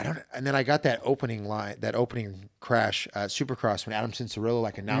 And then I got that opening crash at Supercross when Adam Cincerillo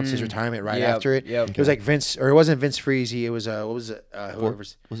like announced his retirement right after it. Yep. It was like Vince, or it wasn't Vince Freezy. It was what was it?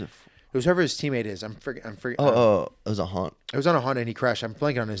 Was it? It was whoever his teammate is. I'm forgetting. It was a Honda. It was on a Honda and he crashed. I'm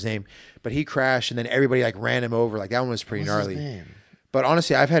blanking on his name, but he crashed and then everybody like ran him over. Like that one was pretty gnarly. His name? But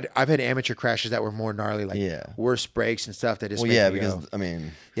honestly, I've had amateur crashes that were more gnarly, like worse brakes and stuff that just. Well, make yeah, me because go. I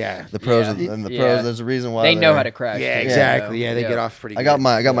mean, yeah, the pros Yeah. and the Yeah. pros. There's a reason why They know how to crash. yeah, too, exactly. you know? Yeah, they get off pretty. I good.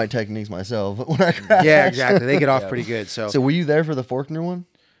 got my techniques myself when I crashed. Yeah, exactly. They get off pretty good. So, So were you there for the Faulkner one?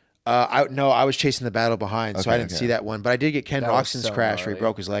 I was chasing the battle behind, so I didn't see that one. But I did get Ken That was Roxon's so crash where gnarly. he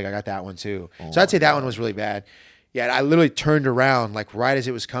broke his leg. I got that one too. So I'd say that one was really bad. Yeah, I literally turned around like right as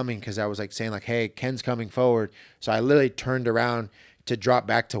it was coming because I was like saying like, "Hey, Ken's coming forward." So I literally turned around to drop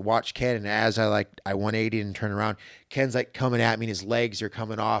back to watch Ken, and as I 180 and turn around, Ken's like coming at me, and his legs are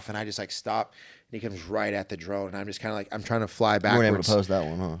coming off, and I just like stop. And he comes right at the drone, and I'm just kind of like I'm trying to fly You backwards. weren't able to post that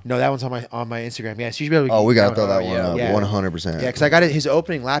one, huh? No, that one's on my Instagram. Yeah, so you should be able to. Oh, we gotta throw that one yeah. up, Yeah. 100%. Yeah, because I got it. His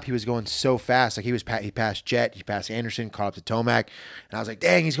opening lap, he was going so fast. Like he passed Jet, he passed Anderson, caught up to Tomac, and I was like,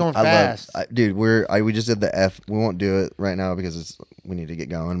 "Dang, he's going fast." Dude. We just did the F. We won't do it right now because we need to get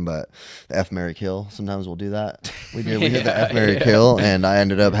going. But the F Mary Kill. Sometimes we'll do that. We did the F Mary Kill, and I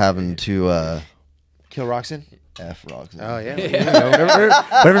ended up having to Kill Roxon. F Rocks. Oh yeah,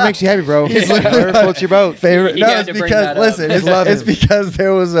 whatever makes you happy, bro. Whatever floats your boat. Favorite? You No, had it's to bring because that up. listen, it's because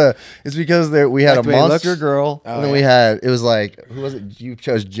there was we had Like a the way he monster looks? girl, Oh, and then yeah. we had it was like who was it? You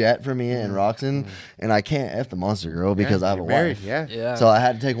chose Jet for me and Roxon, and I can't F the monster girl because I have a You're married. wife. Yeah. Yeah. So I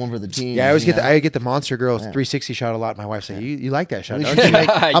had to take one for the team. Yeah, I always you get know? I get the monster girl 360 shot a lot. My wife said, "You like that shot, don't you?"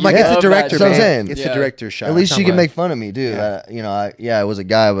 Yeah, I'm like, you "It's the love director, that shot. man. That's what I'm saying. It's Yeah. the director's shot." At least That's she not can mine. make fun of me too. Yeah. It was a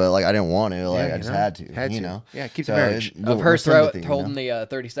guy, but like I didn't want to. Like Yeah, I just you know, had to. had you to. know. Yeah, keep the marriage. Of her holding the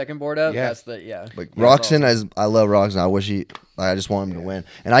 30-second board up. Yeah. That's the But That's Roxon, awesome. I love Roxon. I wish I just want him to win.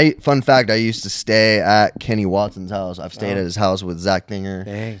 And fun fact, I used to stay at Kenny Watson's house. I've stayed at his house with Zach Thinger.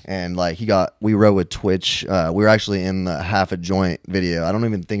 Dang. And like we rode with Twitch. We were actually in the Half a Joint video. I don't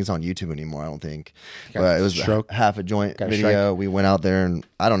even think it's on YouTube anymore. I don't think. Got But it was stroke. Half a Joint Got a video. strike. We went out there and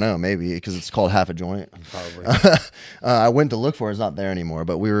I don't know, maybe because it's called Half a Joint. Probably. I went to look for it. It's not there anymore.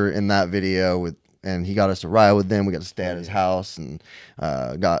 But we were in that video and he got us to ride with them. We got to stay at his house and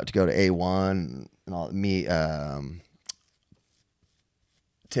got to go to A1 and all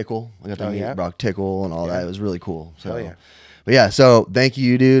Tickle. I got to meet yeah. Brock Tickle and all that. It was really cool. So. Hell yeah. But yeah, so thank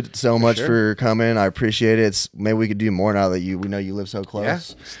you, dude, so much sure. for coming. I appreciate it. Maybe we could do more now that we know you live so close. Yeah,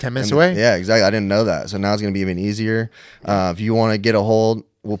 it's 10 minutes away. Yeah, exactly. I didn't know that, so now it's gonna be even easier. If you want to get a hold,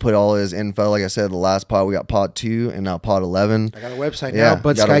 we'll put all his info. Like I said, the last pod we got pod 2 and now pod 11. I got a website Yeah,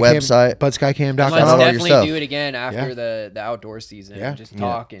 now. got a website. Buddsskycam.com. Let's all definitely yourself. do it again after the outdoor season. Yeah. Just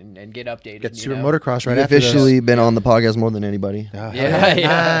talk and get updated. Get you Super know? Motocross right You've after officially this. been on the podcast more than anybody. Oh, Yeah, yeah.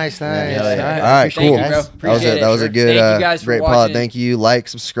 Nice. Yeah, Nice. yeah. Nice. All right, Thank cool. you, bro. That was Appreciate that was a it. good, Thank you guys for great pod. watching. Thank you. Like,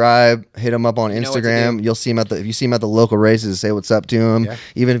 subscribe, hit him up on You know what to Instagram. do. You'll see him if you see him at the local races, say what's up to him. Yeah.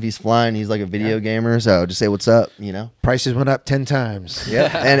 Even if he's flying, he's like a video gamer, so just say what's up. You know. Prices went up 10 times. Yeah.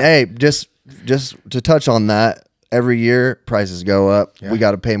 And hey, just to touch on that, every year prices go up. Yeah. We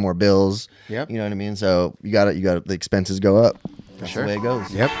got to pay more bills. Yep. You know what I mean? So you got the expenses go up. That's sure. the way it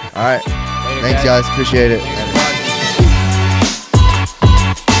goes. Yep. All right. Later, Thanks, guys. Appreciate it. Thanks for watching.